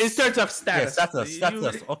status, yes. In terms of status,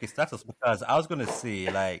 status. Okay, status. Because I was gonna say,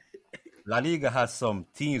 like, La Liga has some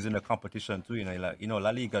teams in the competition too.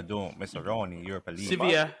 La Liga don't mess around in Europa League.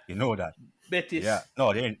 Sevilla, you know that. Betis. Yeah,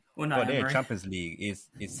 no, they're in right. Champions League.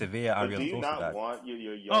 It's Sevilla and But Real do you not Sociedad. want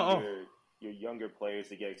your younger players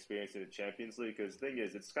to get experience in the Champions League? Because the thing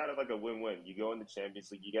is, it's kind of like a win-win. You go in the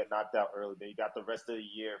Champions League, you get knocked out early, then you got the rest of the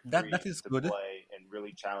year free That is to good. play and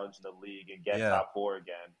really challenge the league and get top four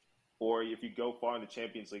again. Or if you go far in the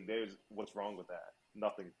Champions League, what's wrong with that?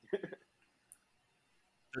 Nothing.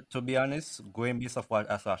 To be honest, going based off what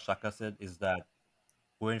Shaka said, is that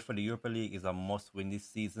going for the Europa League is a must-win this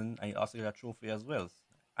season, and you also get a trophy as well,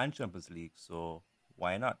 and Champions League. So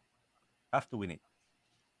why not? Have to win it.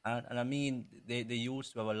 And I mean, they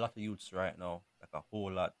used to have a lot of youths right now, like a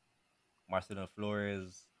whole lot. Marcelo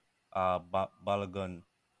Flores, Balogun.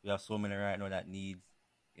 We have so many right now that needs,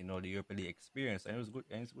 the Europa League experience, and it's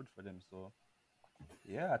good for them. So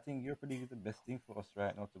yeah, I think Europa League is the best thing for us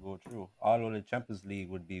right now to go through. Although the Champions League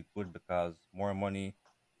would be good because more money,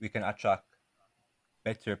 we can attract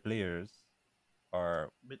better players,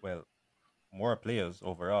 or more players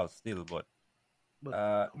overall still. But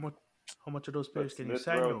how much of those players can you Smith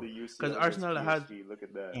sign? Rowe, Because Arsenal has. Look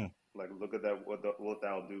at that. Look at that. What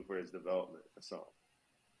that'll do for his development. So.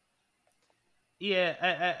 Yeah,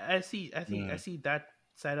 I see. I see that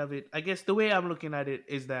side of it. I guess the way I'm looking at it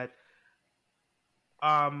is that,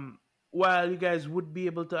 while you guys would be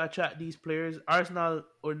able to attract these players, Arsenal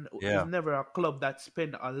is never a club that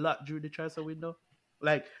spend a lot during the transfer window.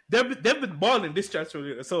 Like they've been balling this transfer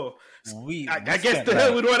window, so I guess to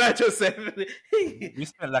hell with what I just said. We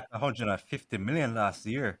spent like 150 million last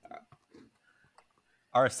year.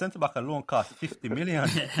 Our centre back alone cost 50 million.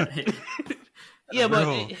 Yeah,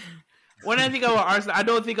 but when I think of Arsenal, I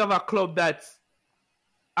don't think of a club that's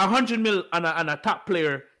 100 mil on a top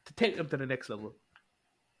player to take them to the next level.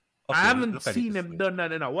 Okay, I haven't seen them done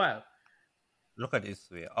that in a while. Look at it this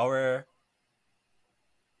way.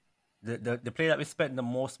 The player that we spent the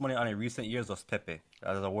most money on in recent years was Pepe.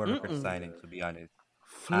 That was a world record signing, to be honest.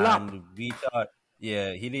 Flop. And we thought,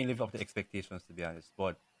 he didn't live up to expectations, to be honest.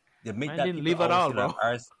 But they make they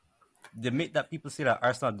make that people say that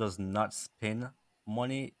Arsenal does not spend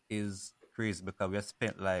money is crazy, because we have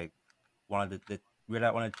spent like we're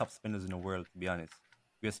like one of the top spenders in the world, to be honest.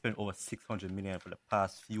 We have spent over 600 million for the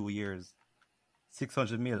past few years.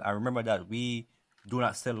 600 million. I remember that we do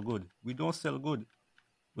not sell good. We don't sell good.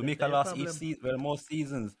 We make a loss each season. Well, most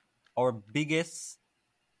seasons. Our biggest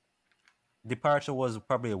departure was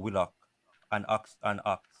probably Willock and Ox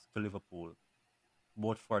to Liverpool.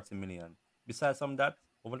 Both 40 million. Besides from that,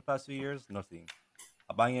 over the past few years, nothing.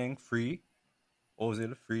 Aubameyang, free.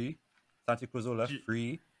 Ozil, free. Santi Cazorla,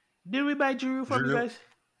 free. Did we buy Giroud from you guys?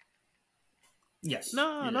 Yes.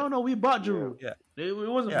 No. We bought Giroud. Yeah. It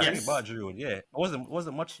wasn't. Yeah, we bought Giroud. Yeah, it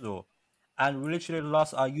wasn't much though. And we literally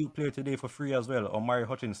lost our youth player today for free as well, Omari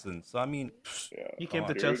Hutchinson. So I mean, he came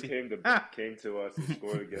to Chelsea. Came to us and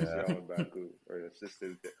scored against Real in Baku, or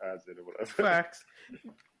assisted as it or whatever. Facts.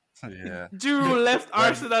 Yeah. Giroud left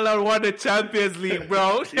Arsenal and won the Champions League,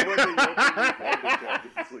 bro. He wasn't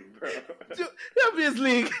Champions League, bro. Champions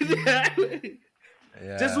League.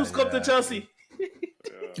 Yeah, Jesus come to Chelsea.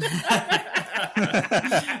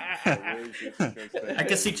 I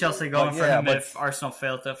could see Chelsea going for him if Arsenal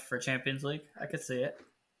failed for Champions League. I could see it.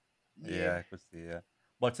 Yeah, I could see it.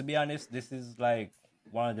 But to be honest, this is like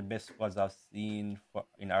one of the best squads I've seen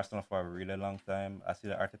in Arsenal for a really long time. I see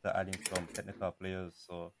that Arteta adding some technical players,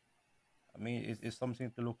 so I mean, it's something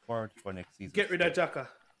to look forward for next season. Get rid of Xhaka.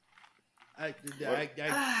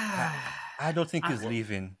 I don't think I- he's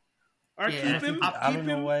leaving. Or Yeah, keep him. I don't Keep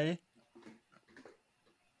know him. why.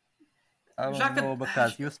 I don't know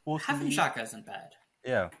because he was supposed to having leave. Xhaka isn't bad.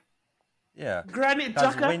 Yeah, yeah. Granite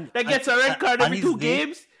Because Xhaka that gets a red card on every his 2 day,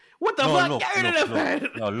 games. What the no, fuck? look, Get rid look, of the look, man.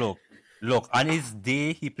 no, look. On his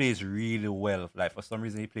day, he plays really well. Like for some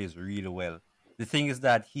reason, he plays really well. The thing is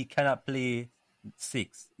that he cannot play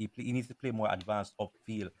six. He needs to play more advanced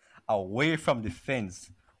upfield, away from defense.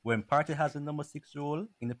 When Partey has a number 6 role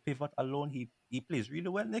in the pivot alone, he plays really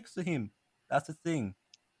well next to him. That's the thing.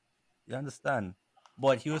 You understand?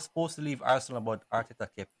 But he was supposed to leave Arsenal, but Arteta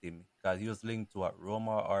kept him because he was linked to what,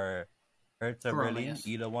 Roma or Hertha Roma, Berlin, yes.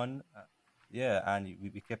 either one. Yeah, and we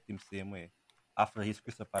kept him same way after his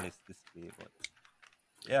Crystal Palace display. But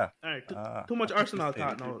yeah, All right, too much I think Arsenal he's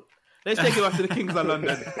staying. talk now. Let's take it back to the Kings of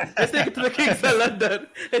London. Let's take it to the Kings of London.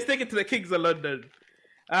 Let's take it to the Kings of London.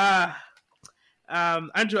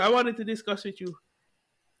 Andrew, I wanted to discuss with you.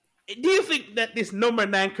 Do you think that this number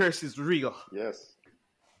 9 curse is real? Yes.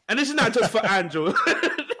 And this is not just for Andrew,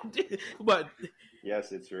 but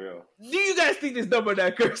Yes, it's real. do you guys think this number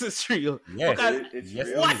 9 curse is real? Yes. Because It's Yes,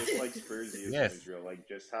 real, it just is. like Spursy Yes. is real. Like,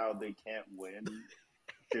 just how they can't win.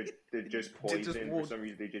 They're just They just poisoned. For won't. some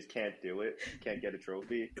reason, they just can't do it. Can't get a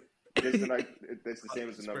trophy. Just like, it's the same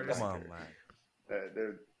as the number Spurs. Come 9 on, curse. man.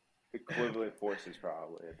 They're equivalent forces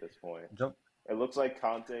probably at this point. Jump. It looks like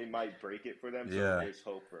Conte might break it for them, so Yeah. there's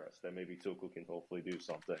hope for us that maybe Tuchel can hopefully do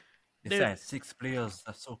something. They They're- signed 6 players.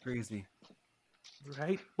 That's so crazy.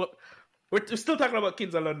 right, but we're still talking about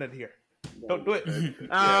Kings of London here. Don't do it.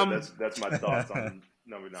 Yeah, that's my thoughts on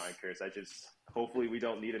number 9 curse. I just hopefully we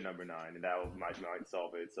don't need a number 9, and that might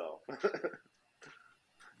solve it itself.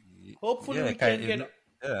 Hopefully yeah, we can get.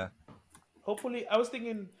 Yeah. Hopefully, I was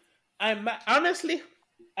thinking. Honestly,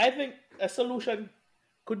 I think a solution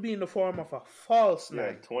could be in the form of a false yeah,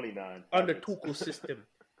 9 29 under happens. Tuchel's system.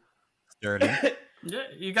 Sterling. Yeah,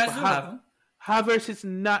 you guys do But have him. Havertz is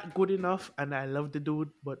not good enough, and I love the dude,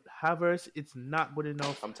 but Havertz it's not good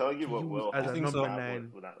enough I'm telling you what use will as a happen. number Not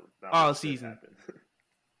 9 not all what should season. happen.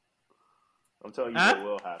 I'm telling you Huh? what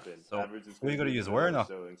will happen. So, Havertz is who you gonna gonna be use, in the middle, Werner?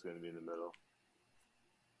 Sterling's going to be in the middle.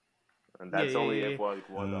 And that's Yeah, only yeah, if like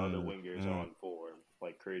one of the other wingers are mm. on form,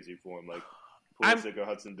 like crazy form, like I'm- Pulisic or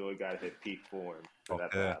Hudson-Odoi got to hit peak form for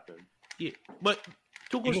that to Okay. happen. Yeah, but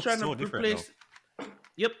He Tuchel's looks trying so to different replace.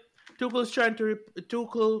 Yep, Tuchel's trying to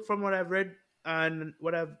Tuchel, from what I've read and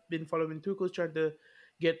what I've been following, Tuchel's trying to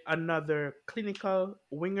get another clinical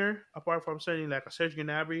winger apart from certainly like a Serge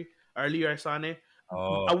Gnabry or Leroy Sané,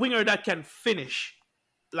 Oh, a winger that can finish,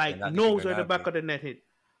 like Yeah, not knows Nicky where the back Gnabry. of the net hit,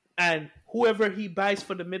 and whoever he buys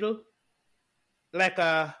for the middle, like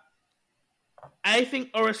a. I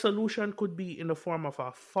think our solution could be in the form of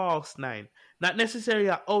a false 9, not necessarily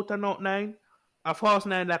an out and out 9, a false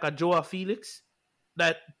 9 like a Joao Felix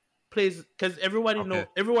that plays, because everybody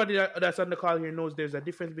that's on the call here knows there's a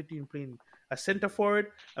difference between playing a center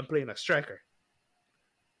forward and playing a striker.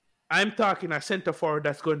 I'm talking a center forward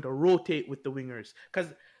that's going to rotate with the wingers,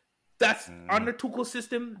 because that's under Tuchel's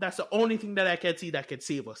system. That's the only thing that I can see that can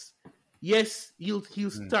save us. Yes, he'll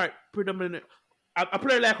start predominant. A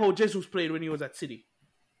player like how Jesus played when he was at City.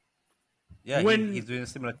 yeah. when- He's doing a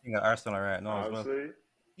similar thing at Arsenal right now as well. Honestly,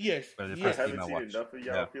 Yes, But the I yes. first team haven't I seen watched. enough of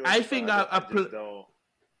Yeah. Yao Felix. I think but I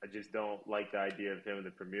I just don't like the idea of him in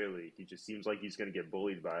the Premier League. He just seems like he's going to get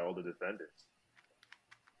bullied by all the defenders.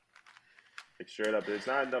 Like straight up, there's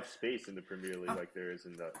not enough space in the Premier League like there is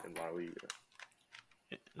in La Liga.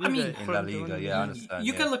 I mean, In La Liga, yeah, I understand.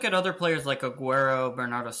 You yeah. can look at other players like Aguero,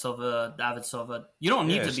 Bernardo Silva, David Silva. You don't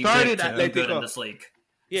need Yeah, to be started big to at be good Atletico. in this league.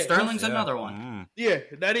 Yeah, Sterling's Yeah. another one. yeah,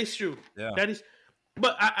 that is true. Yeah. That is,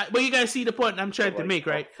 but but you guys see the point I'm trying to Like, make,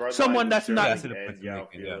 right? up front Someone line that's with not. Yeah, I see the Sterling point and you're Yao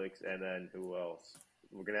making, yeah. Felix, and then who else?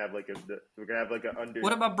 We're gonna have like an under.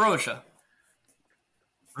 What about Broja?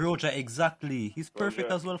 Broja, exactly. He's perfect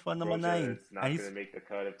Broja- as well for number Broja 9. is not And going to make the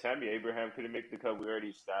cut. If Tammy Abraham couldn't make the cut, we already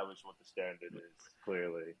established what the standard is.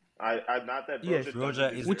 Clearly, I'm not that Broja, Yes, doesn't Broja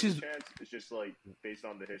deserve is- Which a is- chance. It's just like based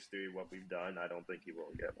on the history of what we've done, I don't think he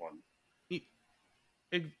will get one.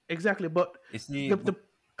 Exactly, but Is he? the,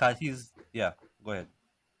 Because he's. Yeah, go ahead.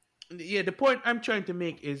 the point I'm trying to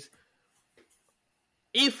make is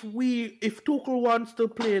if Tuchel wants to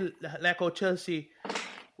play like how Chelsea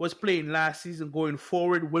was playing last season going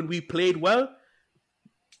forward when we played well,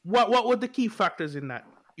 what were the key factors in that?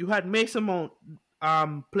 You had Mason Mount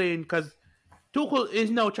playing, because Tuchel is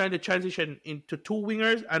now trying to transition into 2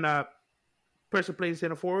 wingers and a person playing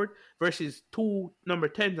center forward versus 2 number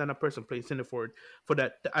 10s and a person playing center forward for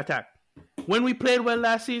that attack. When we played well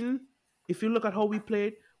last season, if you look at how we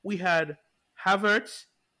played, we had Havertz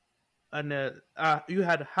and you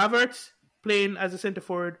had Havertz playing as a center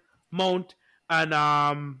forward, Mount, and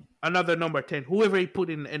another number 10, whoever he put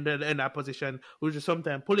in that position, which is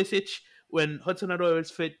sometimes Pulisic when Hudson-Odoi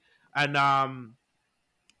was fit, and I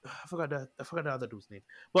forgot the other dude's name,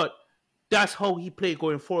 but that's how he played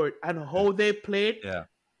going forward, and how they played. Yeah.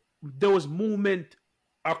 There was movement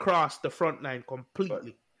across the front line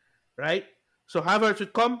completely, right? So Havertz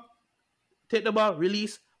would come, take the ball,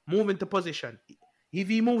 release, move into position. If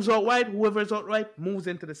he moves out wide, whoever's out wide moves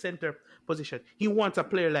into the center position. He wants a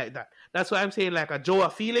player like that. That's why I'm saying like a Joao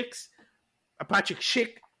Felix, a Patrick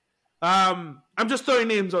Schick. I'm just throwing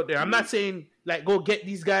names out there. I'm not saying like go get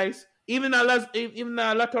these guys. Even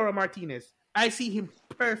Lautaro Martinez, I see him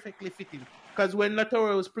perfectly fitting. Because when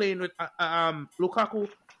Lautaro was playing with Lukaku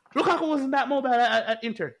wasn't that mobile at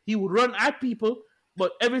Inter. He would run at people,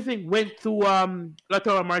 but everything went through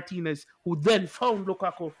Lautaro Martinez, who then found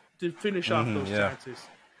Lukaku to finish off those chances.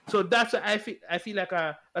 So that's what I feel like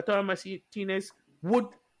Lautaro Martinez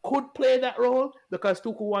could play that role, because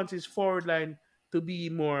Tuchel wants his forward line to be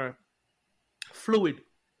more fluid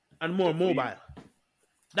and more mobile.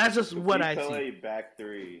 That's just what I see. Play back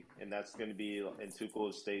three, and that's going to be, and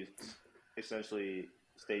Tuchel essentially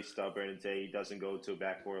stay stubborn and say he doesn't go to a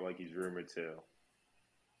back four like he's rumored to.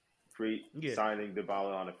 Signing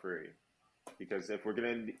Dybala on a free, because if we're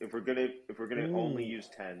gonna only use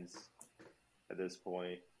 10s at this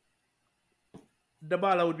point,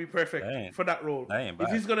 Dybala would be perfect for that role.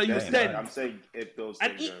 If he's gonna use 10, I'm saying if those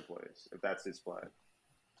things are in place, if that's his plan.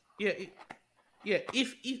 Yeah.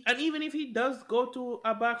 If even if he does go to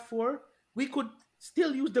a back four, we could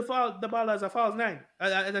still use Dybala as a false 9,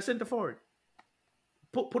 as a center forward.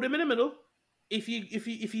 Put him in the middle. If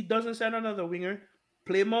he doesn't send another winger,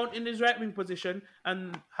 play Mount in his right wing position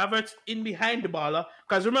and Havertz in behind Dybala.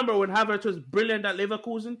 Because remember when Havertz was brilliant at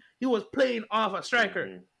Leverkusen, he was playing off a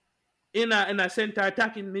striker in a center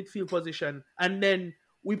attacking midfield position, and then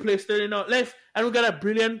we play Sterling out left, and we got a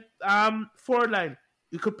brilliant forward line.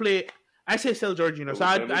 You could play. I say sell Jorginho. So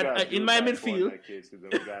I in my midfield, because then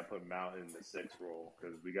we gotta put Mount in the 6th role,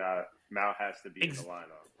 because Mount has to be in the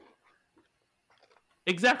lineup.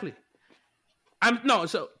 Exactly.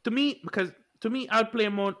 So to me, I'd play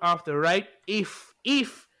Mount off the right if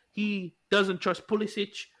he doesn't trust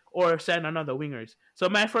Pulisic or sign another wingers. So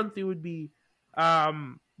my front three would be,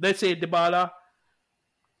 let's say Dybala,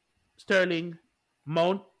 Sterling,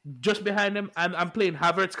 Mount. Just behind him, I'm playing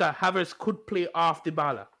Havertz. Havertz could play off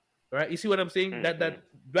Dybala. Right? You see what I'm saying? Mm-hmm.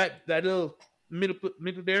 That little middle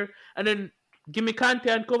there, and then give me Kante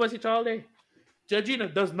and Kovacic all day.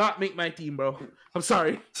 Jorginho does not make my team, bro. I'm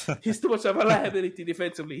sorry. He's too much of a liability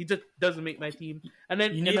defensively. He just doesn't make my team. And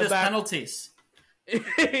then you need his penalties.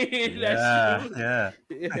 Yeah.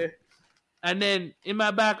 And then in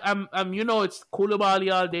my back, I'm it's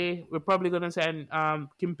Koulibaly all day. We're probably gonna sign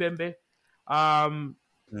Kimpembe, either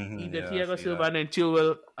Thiago Silva and then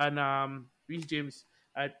Chilwell and Reece James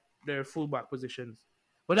at their fullback positions.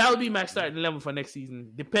 But that would be my starting 11 for next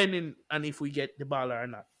season, depending on if we get Dybala or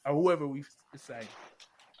not, or whoever we decide.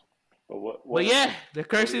 But yeah, the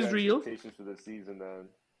curse is real. Expectations for the season, then.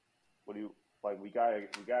 What do you like? We gotta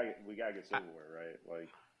get silverware, right? Like,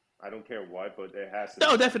 I don't care what, but it has to.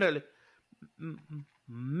 No, definitely.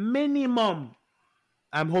 Minimum.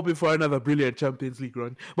 I'm hoping for another brilliant Champions League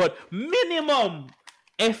run, but minimum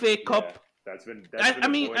FA Cup. That's been I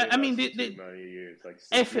mean, many years, like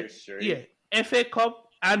 6 years straight. Yeah, FA Cup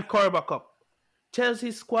and Carabao Cup.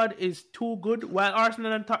 Chelsea's squad is too good, while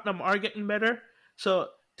Arsenal and Tottenham are getting better. So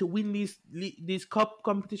to win these cup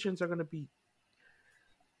competitions are going to be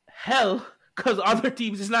hell, because other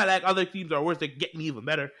teams, it's not like other teams are worse, they're getting even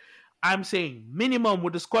better. I'm saying minimum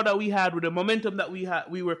with the squad that we had, with the momentum that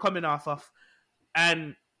we were coming off of,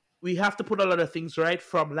 and we have to put a lot of things right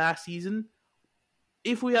from last season.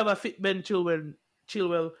 If we have a fit Ben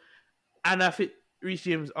Chilwell and a fit Reece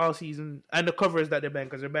James all season, and the covers that they're buying,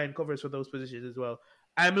 because they're buying covers for those positions as well,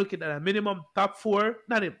 I'm looking at a minimum top 4,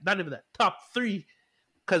 not even that, top 3.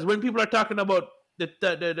 Because when people are talking about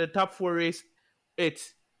the top 4 race,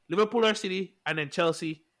 it's Liverpool or City, and then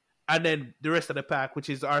Chelsea, and then the rest of the pack, which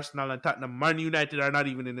is Arsenal and Tottenham. Man United are not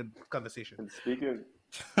even in the conversation. And speaking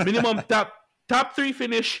minimum top 3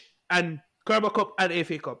 finish, and Carabao Cup and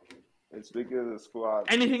FA Cup. And speaking of the squad,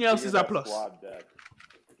 anything else is a plus. Squad depth,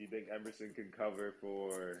 do you think Emerson can cover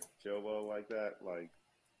for Chilwell like that? Like,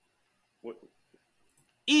 what?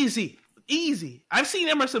 Easy. I've seen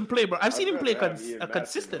Emerson play, bro. I've seen him play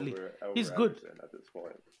consistently. He's good at this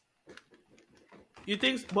point. You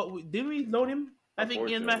think? But didn't we loan him? I think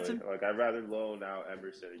Ian Matson. Like, I'd rather loan out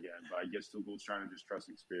Emerson again, but I guess Tuchel's trying to just trust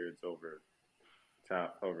experience over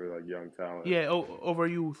like young talent. Yeah, over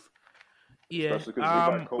youth. Yeah,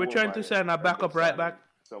 we're trying to sign a backup right back.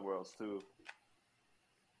 somewhere else too.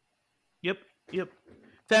 Yep.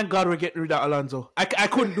 Thank God we're getting rid of Alonso. I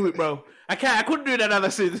couldn't do it, bro. I couldn't do it another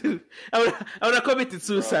season. I would have committed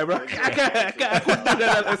suicide, bro. I couldn't do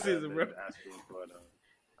that another season, bro. But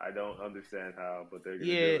I don't understand how, but they're gonna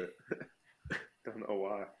Yeah. do it. Don't know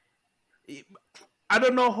why. I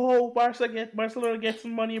don't know how Barcelona gets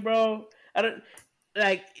some money, bro. I don't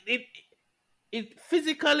like it. It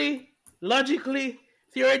physically, logically,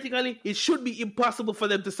 theoretically, it should be impossible for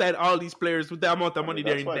them to sign all these players with the amount of money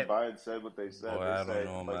they're That's in why debt. Bayern said what they said. Boy, they I said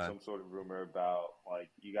don't know, like man. some sort of rumor about like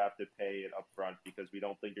you have to pay it up front because we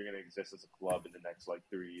don't think you're gonna exist as a club in the next like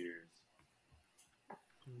 3 years.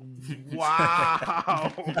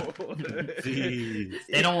 Wow. Jeez.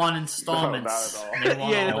 They don't want installments. No, not at all. They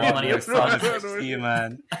want Yeah, all no, the money no, up front. no. See,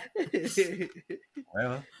 man.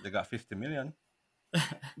 Well, they got 50 million.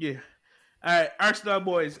 Yeah. All right, Arsenal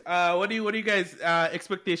boys. What do you guys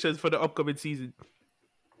expectations for the upcoming season?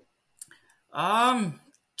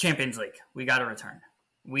 Champions League. We got to return.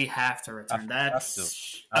 We have to return. Have to.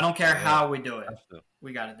 I don't care Yeah. how we do it. Have to.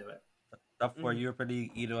 We got to do it. Top 4 Europa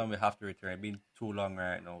League, either one we have to return. It's been too long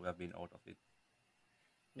right now. We have been out of it.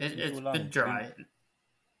 It's too long. been dry.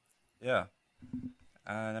 Yeah.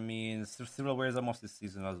 And I mean, similar ways almost this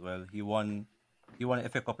season as well. He won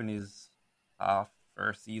FA Cup in his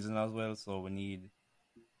first season as well. So we need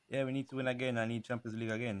to win again. I need Champions League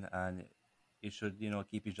again, and it should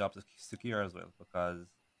keep his job secure as well because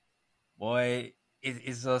boy,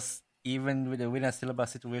 it's just even with the winner syllabus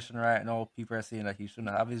situation right now, people are saying that he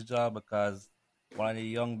shouldn't have his job because one of the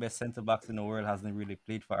young best centre backs in the world hasn't really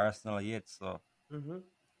played for Arsenal yet. So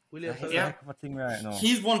William, it's a Yeah. heck of a thing right now.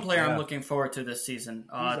 He's one player Yeah. I'm looking forward to this season.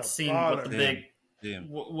 He's a Seeing baller. what the big, Damn.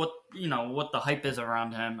 what the hype is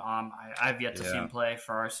around him. I've yet to see Yeah. him play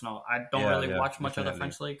for Arsenal. I don't Yeah, really yeah, watch much of the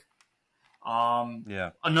definitely. French league. Yeah.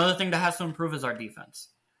 Another thing that has to improve is our defense.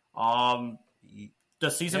 The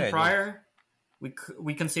season Yeah, it prior,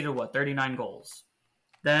 we conceded 39 goals.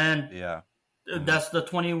 Then Yeah. that's the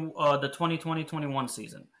 2020-21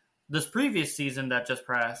 season. This previous season that just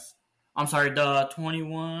passed, I'm sorry, the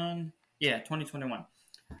 2021.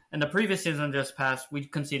 And the previous season just passed, we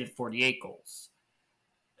conceded 48 goals.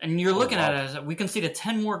 And you're looking wow. at it as we conceded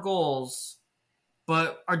 10 more goals,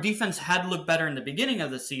 but our defense had looked better in the beginning of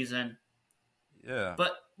the season, Yeah.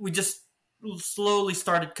 but we just slowly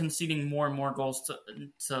started conceding more and more goals to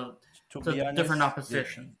be honest, different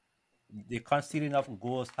opposition. The conceding of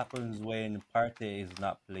goals happens when Partey is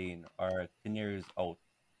not playing or Tenier is out.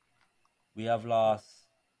 We have lost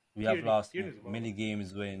Tierney's a many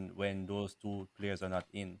games when those two players are not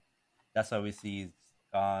in. That's why we see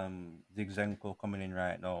Zinchenko coming in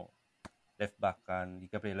right now, left back, and he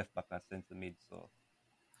can play left back and centre mid. So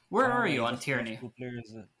Where are you it's on just those Tierney? two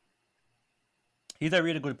players, he's a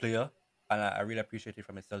really good player, and I really appreciate it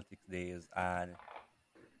from his Celtics days. And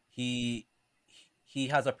he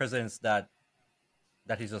has a presence that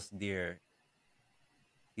is just there.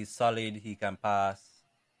 He's solid. He can pass,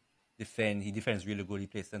 defend. He defends really good. He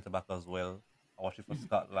plays centre back as well. I watched it for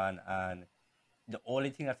Scotland, and the only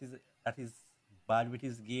thing that is bad with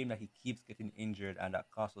his game that he keeps getting injured, and that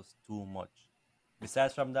costs us too much.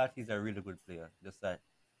 Besides from that, he's a really good player. Just that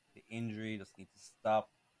the injury just needs to stop.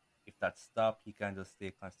 If that stops, he can just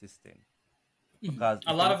stay consistent. Because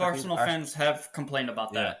A lot of Arsenal fans have complained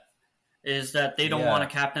about Yeah. that. Is that they don't Yeah. want a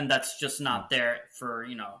captain that's just not there for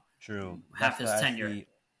True. half That's his why I tenure.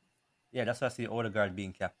 that's why I see Odegaard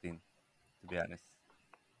being captain, to be honest.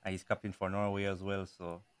 And he's captain for Norway as well,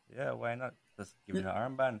 so yeah, why not? Just give him an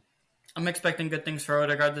armband. I'm expecting good things for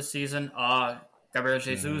Odegaard this season. Gabriel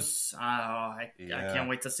Jesus, I Yeah. can't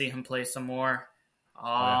wait to see him play some more.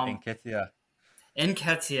 Nketiah.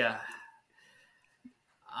 Nketiah.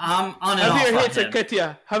 I'm on and Javier off hates on him.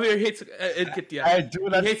 Nketiah. Javier hates Nketiah. I do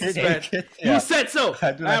not He hates hate this man. Nketiah. You said so.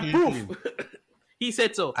 I do I not hate approve. him. He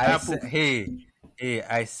said so. I I approve. said, hey,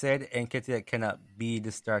 I said Nketiah cannot be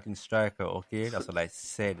the starting striker, okay? That's what I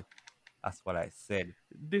said.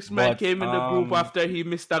 This man But, came in the group after he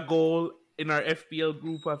missed a goal in our FPL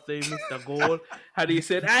group after he missed a goal, and he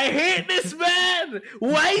said, "I hate this man.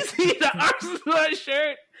 Why is he in the Arsenal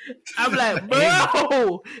shirt?" I'm like,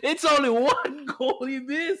 bro, it's only one goal in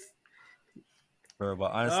this. Bro,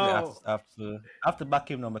 but honestly, No. I have to back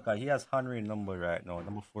him now because he has Henry number right now,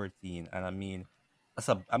 number 14, and I mean,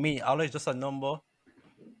 although it's just a number,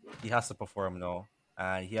 he has to perform now,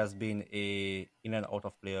 and he has been a in and out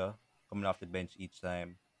of player coming off the bench each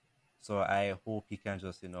time. So I hope he can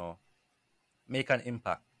just make an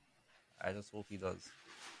impact. I just hope he does.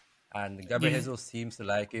 And Gabriel Jesus seems to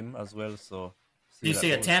like him as well. So Do you that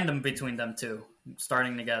see a goes. tandem between them two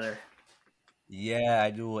starting together? Yeah,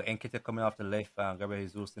 I do. Nketiah coming off the left and Gabriel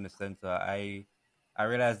Jesus in the center. I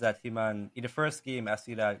realized that him and in the first game I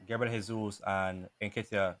see that Gabriel Jesus and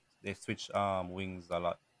Nketiah they switch wings a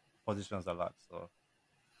lot, positions a lot. So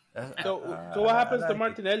So what I happens to like it.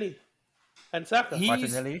 Martinelli and Saka? He's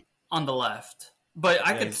Martinelli, on the left, but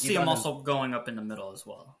I yeah, could see he's him on the also going up in the middle as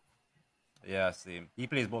well. yeah same. He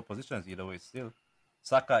plays both positions either way. Still,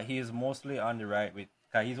 Saka he is mostly on the right with.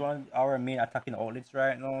 'Cause he's one of our main attacking outlets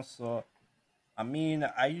right now. So I mean,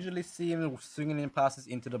 I usually see him swinging in passes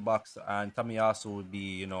into the box, and Tamiyasu would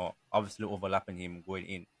be, obviously overlapping him, going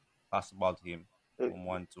in, pass the ball to him Uh, from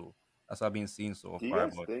 1-2. That's what I've been seeing so Do you far.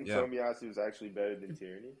 guys But think yeah, Tomiyasu is actually better than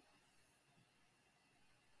Tierney?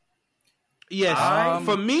 Yes,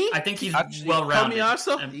 for me, I think he's actually, well rounded.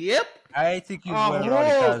 Tomiyasu. Yep. I think he's well rounded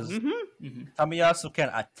because Mm-hmm. Tamiyasu can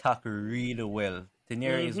attack really well.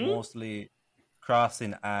 Tenier is Mm-hmm. mostly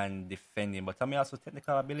crossing and defending, but Tamiyasu's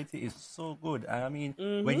technical ability is so good. And I mean,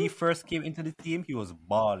 when he Mm-hmm. first came into the team, he was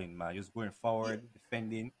balling, man. He was going forward,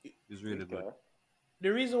 defending. He was really good. Okay.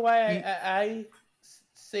 The reason why He- I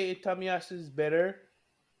say Tomiyasu is better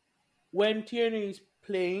when Tierney is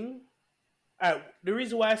playing. The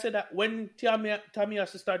reason why I said that when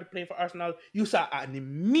Tomiyasu started playing for Arsenal, you saw an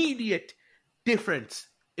immediate difference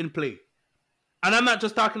in play. And I'm not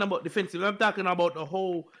just talking about defensively. I'm talking about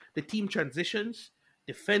the team transitions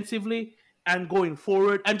defensively and going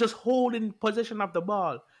forward and just holding possession of the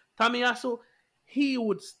ball. Tomiyasu, he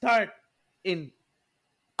would start in.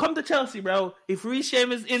 Come to Chelsea, bro. If Reece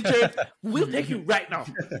James is injured, we'll take you right now.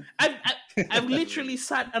 I've literally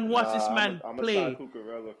sat and watched this man I'm play. gonna start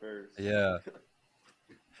Cucurella first. Yeah.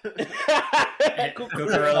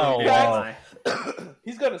 Cucurella would be wow. my-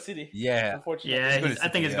 He's got a City. Yeah. Unfortunately. Yeah, going to I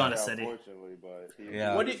think City, he's going to Yeah, City. unfortunately, but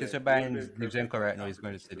Yeah, What do you- since we're buying Zinchenko right now, he's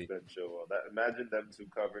going to City. Ben Chilwell. Imagine them two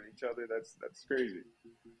covering each other. That's crazy.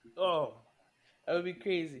 Oh, that would be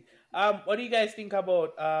crazy. What do you guys think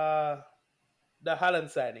about the Haaland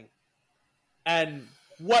signing? And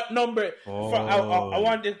what number? I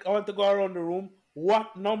want to go around the room.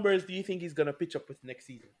 What numbers do you think he's gonna pitch up with next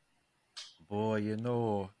season? Boy,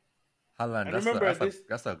 Haaland, And that's, remember a, that's, this- a,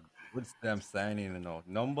 that's a good stamp signing,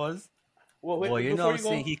 Numbers? Well, Boy, before you say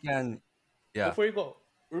go, he can. Yeah. before you go,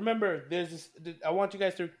 remember I want you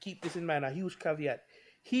guys to keep this in mind. A huge caveat: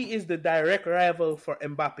 he is the direct rival for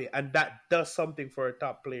Mbappe, and that does something for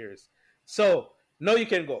top players. So no, you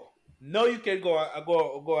can go. No, you can go.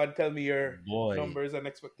 Go and tell me your Boy. numbers and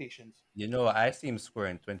expectations. I see him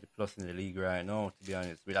scoring 20 plus in the league right now, to be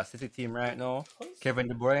honest. With our City team right now, Kevin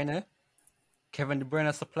De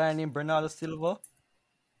Bruyne supplying him Bernardo Silva.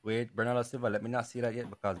 Wait, Bernardo Silva, let me not see that yet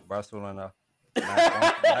because Barcelona might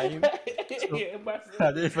want to buy him. Yeah,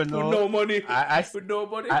 I don't even know. with no money. I With no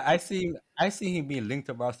money. I see him being linked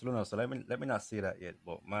to Barcelona, so let me not see that yet.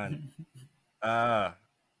 But man,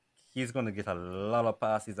 he's gonna get a lot of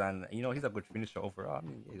passes, and he's a good finisher overall. I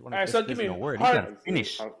mean, he's one of All right, the so best give players me in the world. He hard- can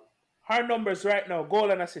finish. Hard numbers right now. Goal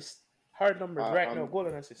and assist. Hard numbers right now. Goal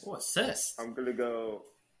and assist. Oh, assist. I'm gonna go.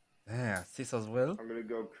 Yeah, assists as well. I'm gonna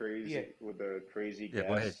go crazy Yeah. with a crazy Yeah,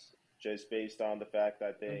 go ahead. guess, just based on the fact that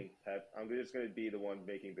I think Pep. I'm just gonna be the one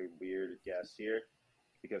making the weird guess here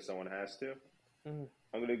because someone has to. Mhm.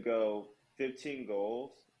 I'm gonna go 15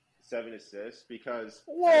 goals, 7 assists because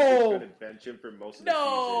Pep Whoa. is gonna bench him for most of the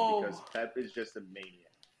No. season because Pep is just a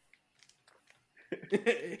maniac.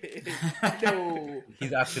 No.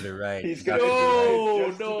 He's actually right. He's He's gonna actually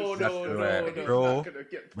just no, to the no, system. no, He's bro. not gonna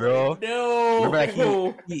get Bro. played.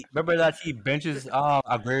 No. Remember that he benches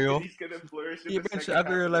Aguero. He's gonna flourish in He the benched second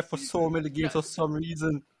half Aguero of like the for so season. many games for some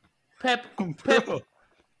reason. Pep Bro.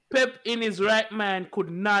 in his right mind could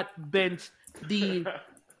not bench the.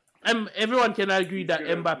 Everyone can agree that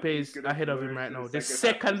gonna- Mbappe he's is gonna ahead of him flourish right in now. the The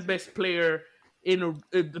second half of second the best player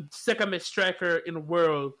the second best striker in the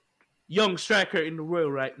world, young striker in the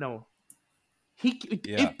world right now.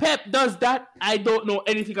 If Pep does that, I don't know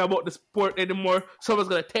anything about the sport anymore. Someone's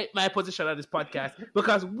gonna take my position on this podcast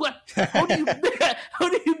because what? How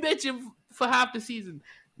do you bench him for half the season?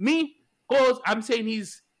 Me goals. I'm saying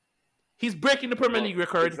he's breaking the Premier League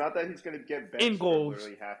record. It's not that he's going to get benched in goals. for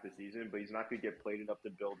literally half the season, but he's not going to get played enough to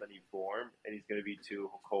build any form, and he's going to be too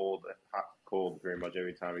cold pretty much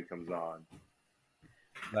every time he comes on.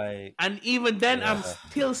 Like, And even then, Yeah. I'm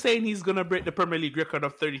still saying he's gonna break the Premier League record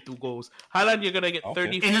of 32 goals. Haaland, you're gonna get Okay.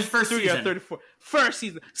 30 In his first 3 or season. 34. First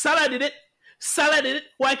season. Salah did it.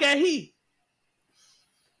 Why can't he?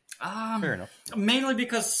 fair enough. Mainly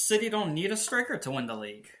because City don't need a striker to win the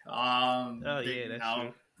league. Oh yeah, that's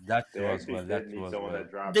true. That They was actually well. did That need was someone well.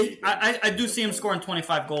 that dropped. I do see him scoring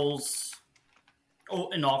 25 goals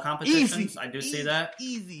in all competitions. Easy. I do see that.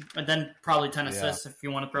 Easy. And then probably 10 Yeah. assists if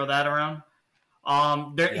you want to throw that around.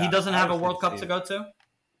 He doesn't have a obviously World Cup to go to,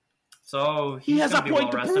 so He he's has going a to be well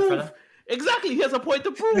point to rested for prove. that. Exactly, he has a point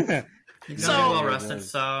to prove. He's So- going to be well Yeah, he rested.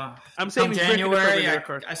 does. So I'm saying come he's breaking the January, Premier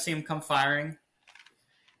record. I see him come firing.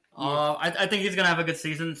 Yeah. I think he's going to have a good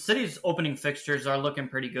season. City's opening fixtures are looking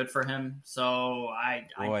pretty good for him, so I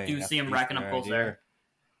Boy, do that's see him beast racking up right goals there. there.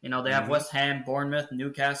 You know, they have Mhm. West Ham, Bournemouth,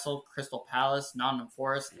 Newcastle, Crystal Palace, Nottingham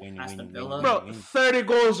Forest, Win, Aston win, Villa. win, Bro, win. 30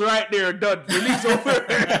 goals right there, done. The league's over.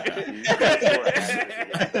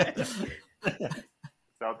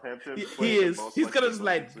 Southampton. He playing is. the most He's like gonna the just,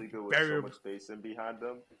 like, Bundesliga with bury so him. much space in behind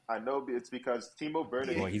them. I know it's because Timo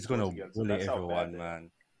Werner. Boy, he's scores gonna against them. bully That's how bad everyone, they are.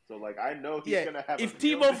 man. So like I know he's Yeah, gonna have. if a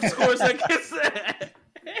real Timo big- scores against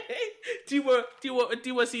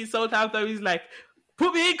Timo sees Southampton, he's like,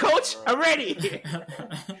 put me in, coach. I'm ready.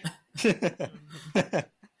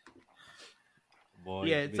 Boy,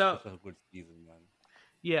 Yeah, it's been so- such a good season, man.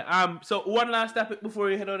 Yeah. So one last topic before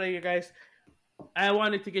we head out of here, guys. I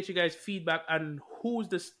wanted to get you guys feedback on who's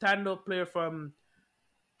the stand-up player from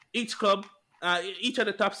each club, each of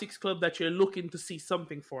the top 6 clubs that you're looking to see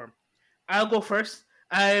something from. I'll go first.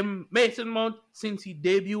 I'm Mason Mount since he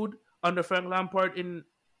debuted under Frank Lampard in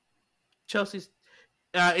Chelsea's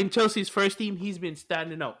first team. He's been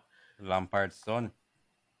standing out. Lampard's son.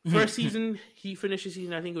 First season, he finished the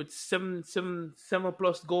season I think with seven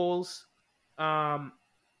plus goals.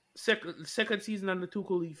 Second season under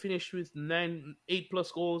Tuchel, he finished with 8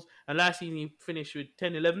 plus goals, and last season he finished with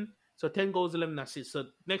 10-11. So 10 goals, 11 assists. So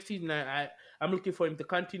next season, I'm looking for him to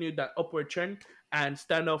continue that upward trend and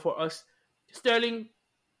stand out for us. Sterling,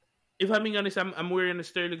 if I'm being honest, I'm wearing the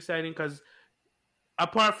Sterling signing because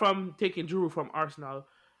apart from taking Giroud from Arsenal,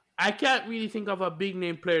 I can't really think of a big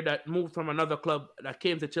name player that moved from another club that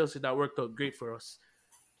came to Chelsea that worked out great for us.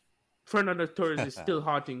 Fernando Torres is still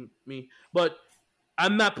haunting me, but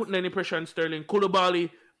I'm not putting any pressure on Sterling. Koulibaly,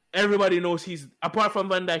 everybody knows apart from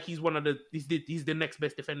Van Dijk, he's the next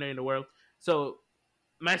best defender in the world. So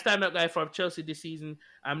my stand-up guy from Chelsea this season,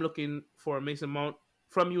 I'm looking for Mason Mount.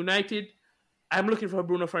 From United, I'm looking for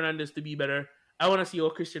Bruno Fernandes to be better. I want to see how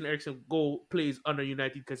Christian Eriksen plays under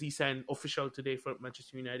United because he signed official today for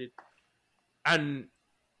Manchester United.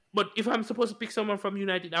 But if I'm supposed to pick someone from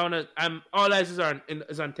United, all eyes is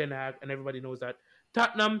on Ten Hag, and everybody knows that.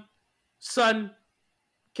 Tottenham, Son,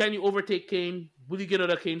 can you overtake Kane? Will you get out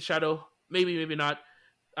of Kane's shadow? Maybe, maybe not.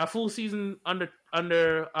 A full season under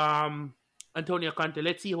Antonio Conte.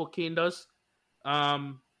 Let's see how Kane does.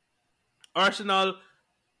 Arsenal,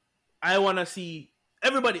 I want to see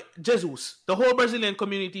everybody. Jesus, the whole Brazilian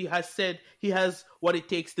community has said he has what it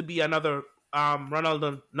takes to be another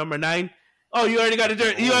Ronaldo number 9. Oh, you already got a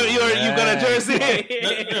jersey. You got a jersey.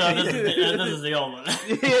 This is the old one.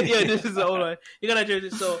 Yeah, this is the old one. You got a jersey.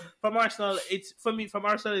 So from Arsenal, it's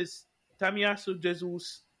Tamiyasu,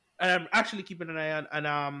 Jesus, and I'm actually keeping an eye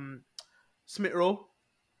on Smith Rowe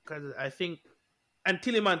because I think and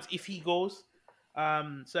Tielemans if he goes.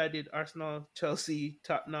 So I did Arsenal, Chelsea,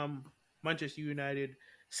 Tottenham, Manchester United,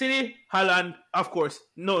 City, Haaland, of course.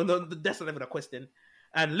 No, that's not even a question.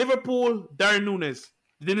 And Liverpool, Darren Núñez.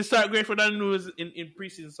 Didn't start great for Darren Núñez in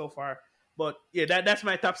preseason so far, but yeah, that's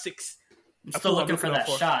my top 6. I'm still looking for that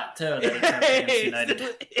shot too. That he took against United.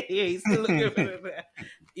 Yeah, he's still looking for that.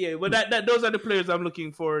 Yeah, but those are the players I'm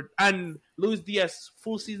looking for. And Luis Diaz,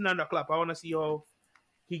 full season under Klopp. I want to see how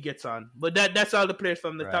he gets on. But that's all the players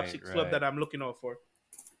from the top 6 club that I'm looking out for.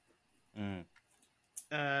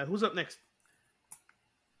 Who's up next?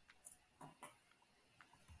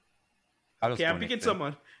 Okay, I'm picking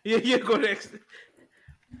someone. Yeah, go next.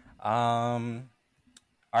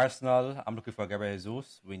 Arsenal, I'm looking for Gabriel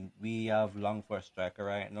Jesus. We have long for a striker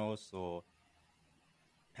right now, so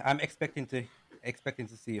I'm expecting to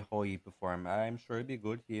see how he perform. I'm sure he'll be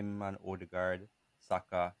good. Him and Odegaard,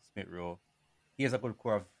 Saka, Smith Rowe. He has a good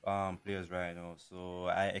core of players right now, so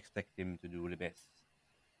I expect him to do the best.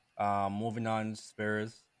 Moving on,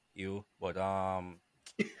 Spurs, but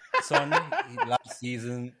Son,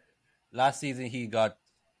 last season he got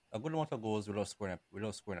a good amount of goals without scoring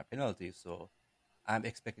a penalty, so I'm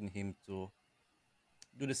expecting him to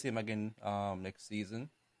do the same again next season.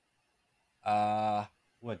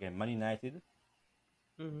 Who again? Man United?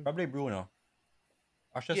 Mm-hmm. Probably Bruno.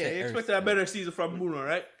 You expected a better season from Bruno,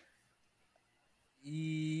 right?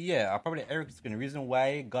 Yeah, probably Eriksen. The reason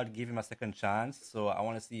why God gave him a second chance, so I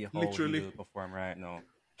want to see how he will perform right now.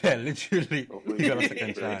 Yeah, literally, he got a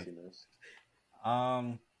second chance.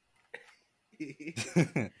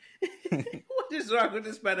 What is wrong with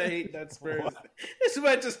this man? I hate that Spurs. What? This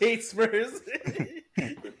man just hates Spurs.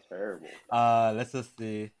 They're terrible. Let's just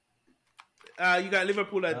see. You got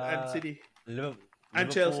Liverpool and City. Liverpool,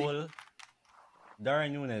 and Chelsea.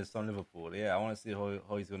 Darren Nunes from Liverpool. Yeah, I want to see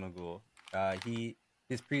how he's gonna go.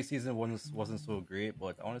 His preseason wasn't so great,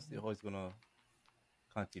 but I want to see how he's gonna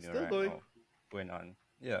continue Still right going. now, going on.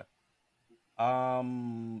 Yeah.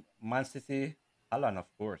 Man City, Haaland, of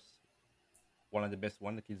course, one of the best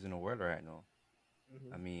wonder kids in the world right now. I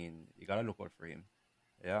Mm-hmm. mean, you gotta look out for him.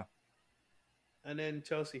 Yeah. And then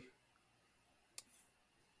Chelsea.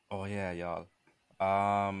 Oh yeah, y'all.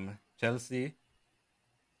 Chelsea.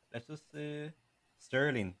 Let's just say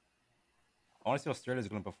Sterling. I want to see how Sterling is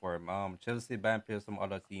gonna perform. Chelsea buying players from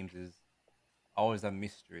other teams is always a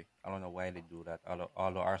mystery. I don't know why they do that.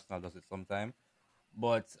 Although Arsenal does it sometimes,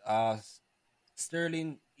 but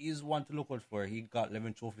Sterling is one to look out for. He got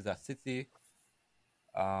 11 trophies at City.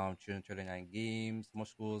 339 games,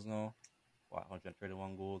 much goals now. What,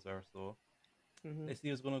 131 goals or so. Mm-hmm. Let's see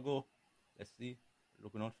who's gonna go. Let's see.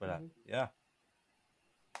 Looking out for that. Mm-hmm. Yeah.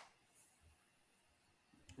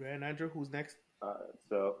 Ryan Andrew, who's next?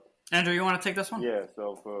 So Andrew, you want to take this one? yeah,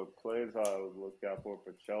 so for players I would look out for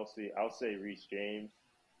Chelsea, I'll say Reece James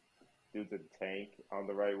due to the tank on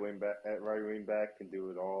the right wing back. At right wing back can do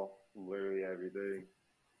it all, literally everything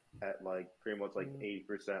at like pretty much like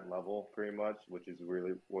 80% level, pretty much, which is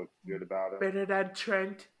really what's good about him. Better than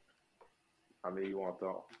Trent. I mean, you want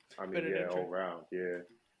the, I mean, Better yeah, than all Trent. round, yeah.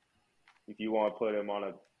 If you want to put him on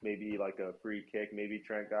a maybe like a free kick, maybe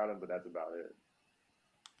Trent got him, but that's about it.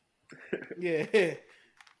 Yeah.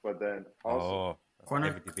 But then also Corner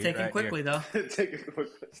heavy debate taken right quickly, though. take a quick.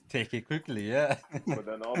 Take it quickly, yeah. But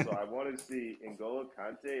then also, I want to see N'Golo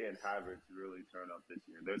Kante and Havertz really turn up this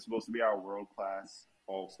year. They're supposed to be our world class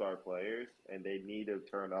all star players, and they need to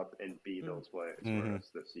turn up and be those players for us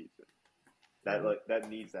this season. That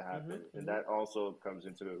needs to happen, and that also comes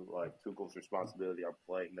into like Tuchel's responsibility of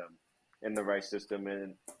playing them in the right system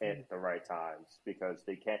and at the right times, because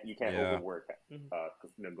you can't overwork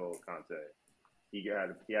N'Golo Kante. He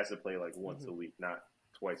has to play like once a week, not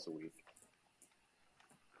twice a week.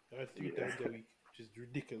 Or 3 times a week, which is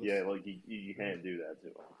ridiculous. Yeah, like you can't do that to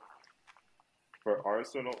him. For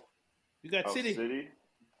Arsenal, You got City.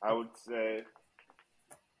 I would say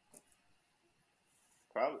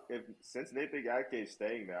probably since Nathan Ake is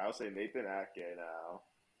staying there, I'll say Nathan Ake now,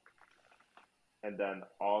 and then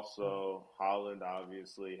also Holland,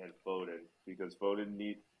 obviously, and Foden, because Foden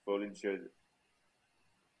should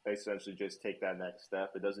essentially just take that next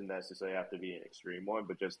step. It doesn't necessarily have to be an extreme one,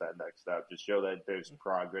 but just that next step. Just show that there's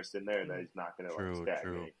progress in there and that he's not going to like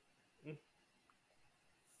stagnate.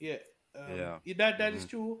 Yeah. Yeah. That is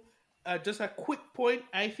true. Just a quick point.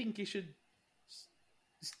 I think he should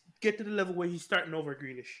get to the level where he's starting over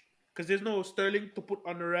Grealish, because there's no Sterling to put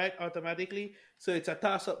on the right automatically, so it's a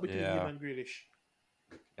toss up between him and Grealish.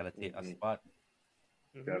 Gotta take a spot.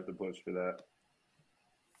 You have to push for that.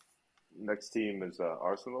 Next team is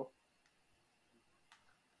Arsenal.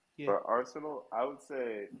 Yeah. For Arsenal, I would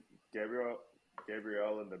say Gabriel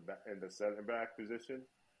in the center back position.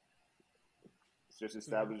 Just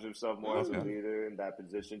establish himself more as a leader in that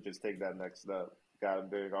position. Just take that next step. Got him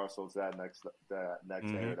bring Arsenal to that next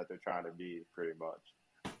area that they're trying to be, pretty much.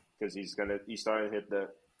 Because he's starting to hit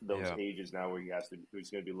those ages now where he's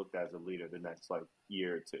gonna be looked at as a leader the next like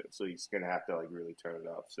year or two. So he's gonna have to like really turn it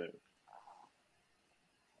up soon.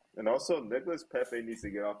 And also, Nicolas Pepe needs to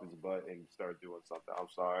get off his butt and start doing something. I'm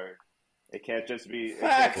sorry. It can't just be...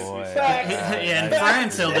 Facts. Yeah, in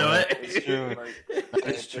France he'll do it. It's true.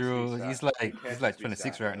 It's true. He's like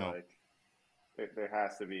 26 right now. Like, there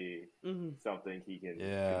has to be something he can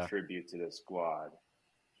contribute to the squad.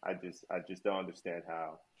 I just don't understand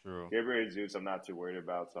how. True. Gabriel Jesus, I'm not too worried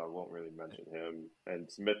about, so I won't really mention him.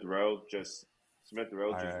 And Smith Rowe just run the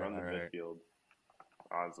midfield.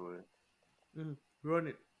 Honestly, Run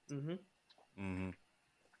it.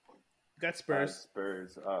 Got Spurs.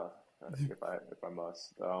 Spurs. If I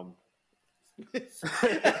must. I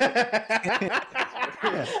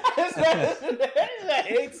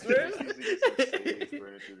hate Spurs. Going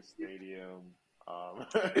into the stadium.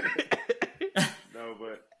 No,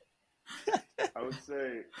 but I would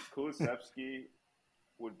say Kulusevski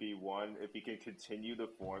would be one if he can continue the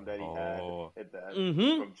form that he had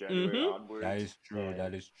from January onwards. That is true.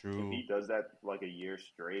 That is true. If he does that like a year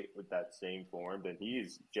straight with that same form, then he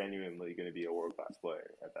is genuinely going to be a world-class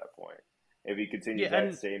player at that point. If he continues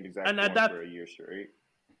that same exact form for a year straight,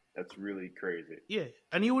 that's really crazy. Yeah,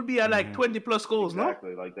 and he would be at like 20 plus goals,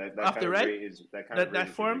 exactly. Like that After, kind of right? rate is that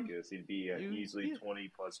form ridiculous. He'd be at easily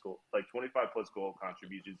 20 plus goal, like 25 plus goal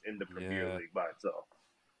contributions in the Premier League by itself.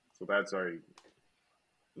 So that's already.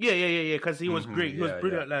 Yeah, because he was great. He was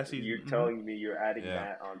brilliant last season. You're telling me you're adding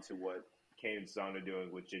that onto what Kane's son are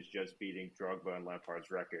doing, which is just beating Drogba and Lampard's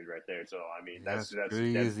record right there. So I mean, that's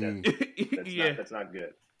crazy. that's not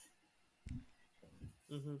good.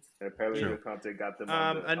 Mm-hmm. And apparently, Conte got them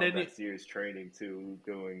on that serious training too,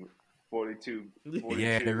 doing 42.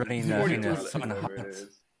 Yeah, they're running in the sun hot.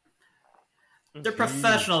 They're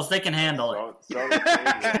professionals. They can handle it.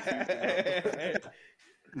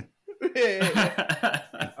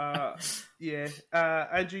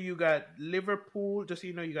 Andrew, you got Liverpool. Just so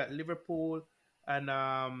you know, you got Liverpool and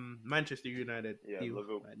Manchester United. Yeah,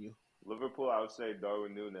 Liverpool. I would say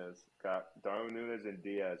Darwin Núñez and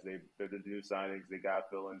Diaz. They're the new signings. They got to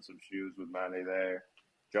fill in some shoes with Mane there.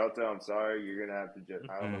 Jota, I'm sorry, you're gonna have to just.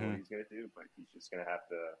 I don't know what he's gonna do, but he's just gonna have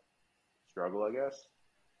to struggle, I guess.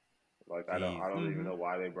 Like I don't even know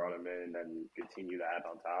why they brought him in and then continue to add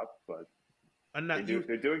on top, but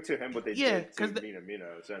they're doing to him what they did to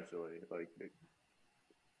Mina, essentially. Like,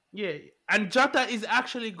 and Jota is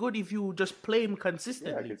actually good if you just play him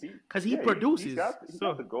consistently because he produces. He's got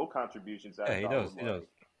the goal contributions. He does.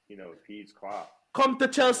 You know, Pete's clock. Come to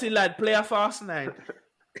Chelsea, lad. Play a fast night.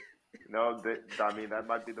 No, I mean that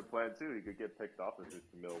might be the plan too. He could get picked off at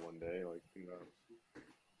 50 mil one day, like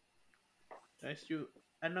That's true.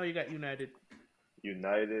 I know you got United.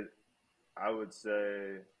 United, I would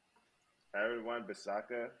say, Aaron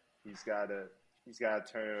Wan-Bissaka. He's got to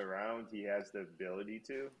turn it around. He has the ability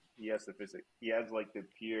to. He has the physics. He has like the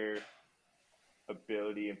pure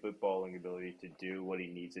ability and footballing ability to do what he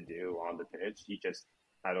needs to do on the pitch.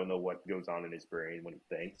 I don't know what goes on in his brain when he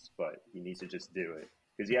thinks, but he needs to just do it.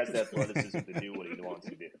 Because he has the athleticism to do what he wants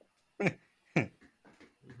to do.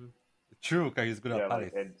 True, because he's good at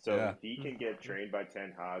Palace. And so if he can get trained by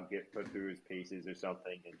Ten Hag, get put through his paces or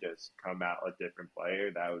something, and just come out a different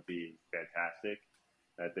player, that would be fantastic.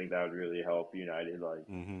 I think that would really help United,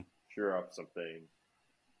 sure up something.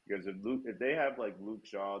 Because if they have like Luke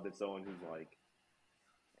Shaw, that's someone who's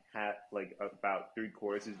had about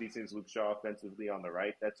 3/4 as decent as Luke Shaw offensively on the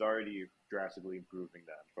right, that's already drastically improving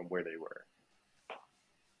them from where they were.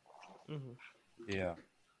 Yeah,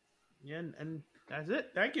 and that's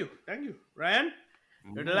it. Thank you, Ryan.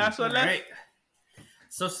 You're the last one left. Right.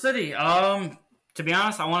 So City. To be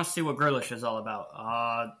honest, I want to see what Grealish is all about.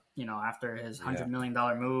 After his $100 million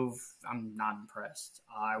move, I'm not impressed.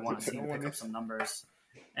 I want to see him pick up some numbers.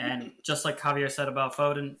 And just like Javier said about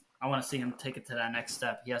Foden, I want to see him take it to that next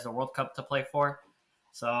step. He has a World Cup to play for,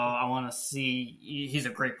 so I want to see. He's a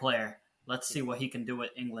great player. Let's see what he can do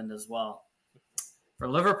with England as well. For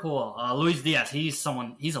Liverpool, Luis Diaz, he's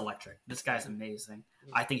electric. This guy's amazing.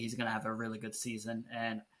 I think he's going to have a really good season.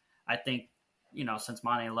 And I think, since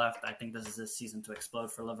Mane left, I think this is his season to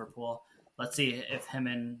explode for Liverpool. Let's see if him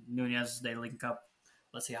and Nunez, they link up.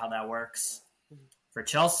 Let's see how that works. For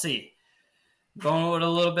Chelsea, going with a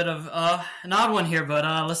little bit of an odd one here, but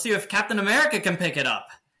let's see if Captain America can pick it up.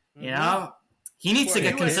 He needs to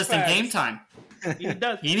get consistent game time. He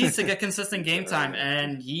does. He needs to get consistent game time,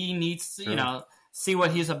 and he needs to, see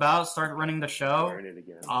what he's about, start running the show,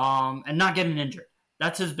 and not getting injured.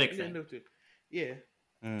 That's his big thing. Yeah.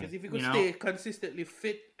 Because if he could stay consistently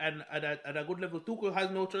fit and at a good level, Tuchel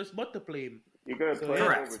has no choice but to play him. You're going to play him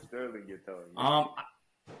over Sterling, you're telling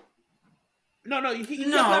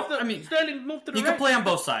me. Sterling moved to the right. He could play on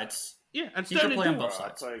both sides. Yeah, and he Sterling could play on both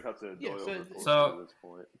sides. At this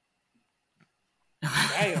point.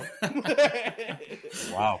 Damn.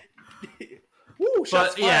 Wow. Woo,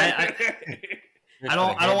 but I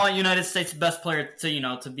don't want United States' best player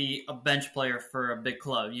to be a bench player for a big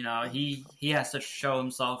club. He has to show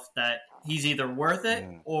himself that he's either worth it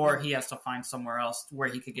or he has to find somewhere else where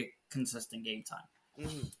he could get consistent game time.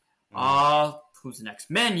 Who's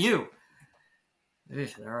next? Man U.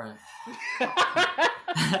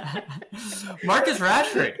 Marcus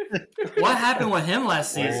Rashford. What happened with him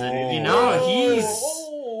last season?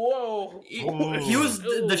 He was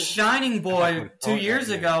the shining boy 2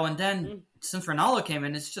 years ago, and then since Ronaldo came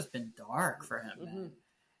in, it's just been dark for him, man.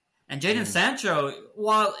 And Jadon Sancho,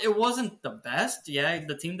 while it wasn't the best,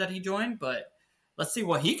 the team that he joined, but let's see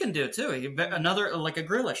what he can do too. Another like a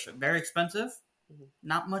Grealish, very expensive,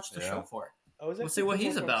 not much to show for. We'll see what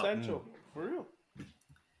he's about. Sancho, for real.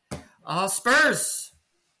 Spurs,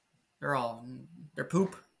 they're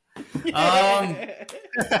poop.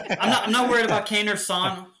 I'm not worried about Kane or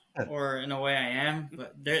Son, or in a way I am,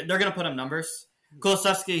 but they're gonna put up numbers.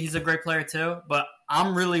 Kulusevski, he's a great player too, but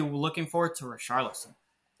I'm really looking forward to Richarlison.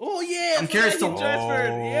 Oh yeah, I'm curious to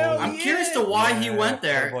curious to why he went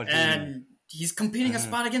there, and he's competing a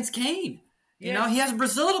spot against Kane. He has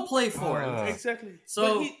Brazil to play for. Exactly.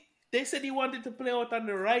 So they said he wanted to play out on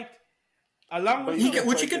the right, along with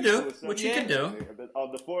which he could do. Also,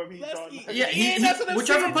 the form he's on. Yeah,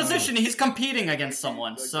 whichever position he's competing against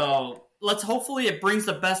someone. So let's hopefully it brings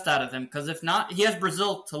the best out of him. Because if not, he has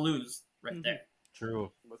Brazil to lose right there.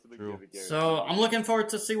 True. So I'm looking forward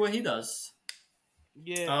to see what he does.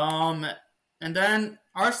 Yeah. And then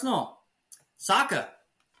Arsenal, Saka.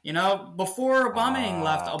 You know, before Aubameyang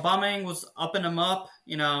left, Aubameyang was upping him up,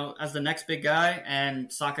 you know, as the next big guy.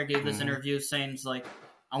 And Saka gave this interview saying, like,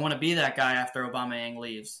 I want to be that guy after Aubameyang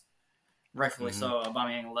leaves. Rightfully so.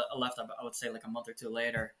 Aubameyang left, I would say, like a month or two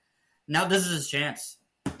later. Now this is his chance.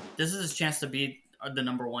 This is his chance to be the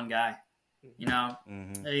number one guy. You know,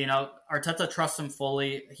 Arteta trusts him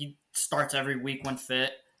fully. He starts every week when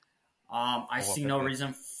fit. I see no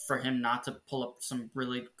reason for him not to pull up some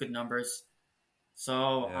really good numbers.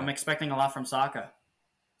 So I'm expecting a lot from Saka.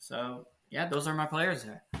 So yeah, those are my players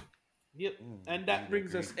here. Yep, and that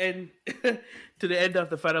brings us to the end of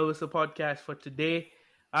the Final Whistle podcast for today.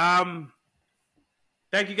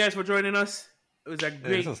 Thank you guys for joining us. It was a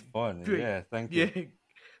great, this was fun. Thank you. Yeah,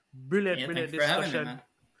 brilliant discussion. Me,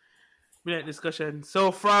 brilliant discussion.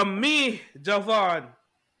 So from me, Javon,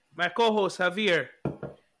 my co-host Javier,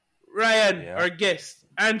 Ryan, our guest,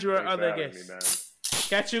 Andrew, our other guest.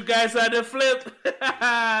 Catch you guys on the flip.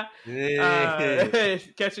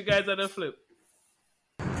 Catch you guys on the flip.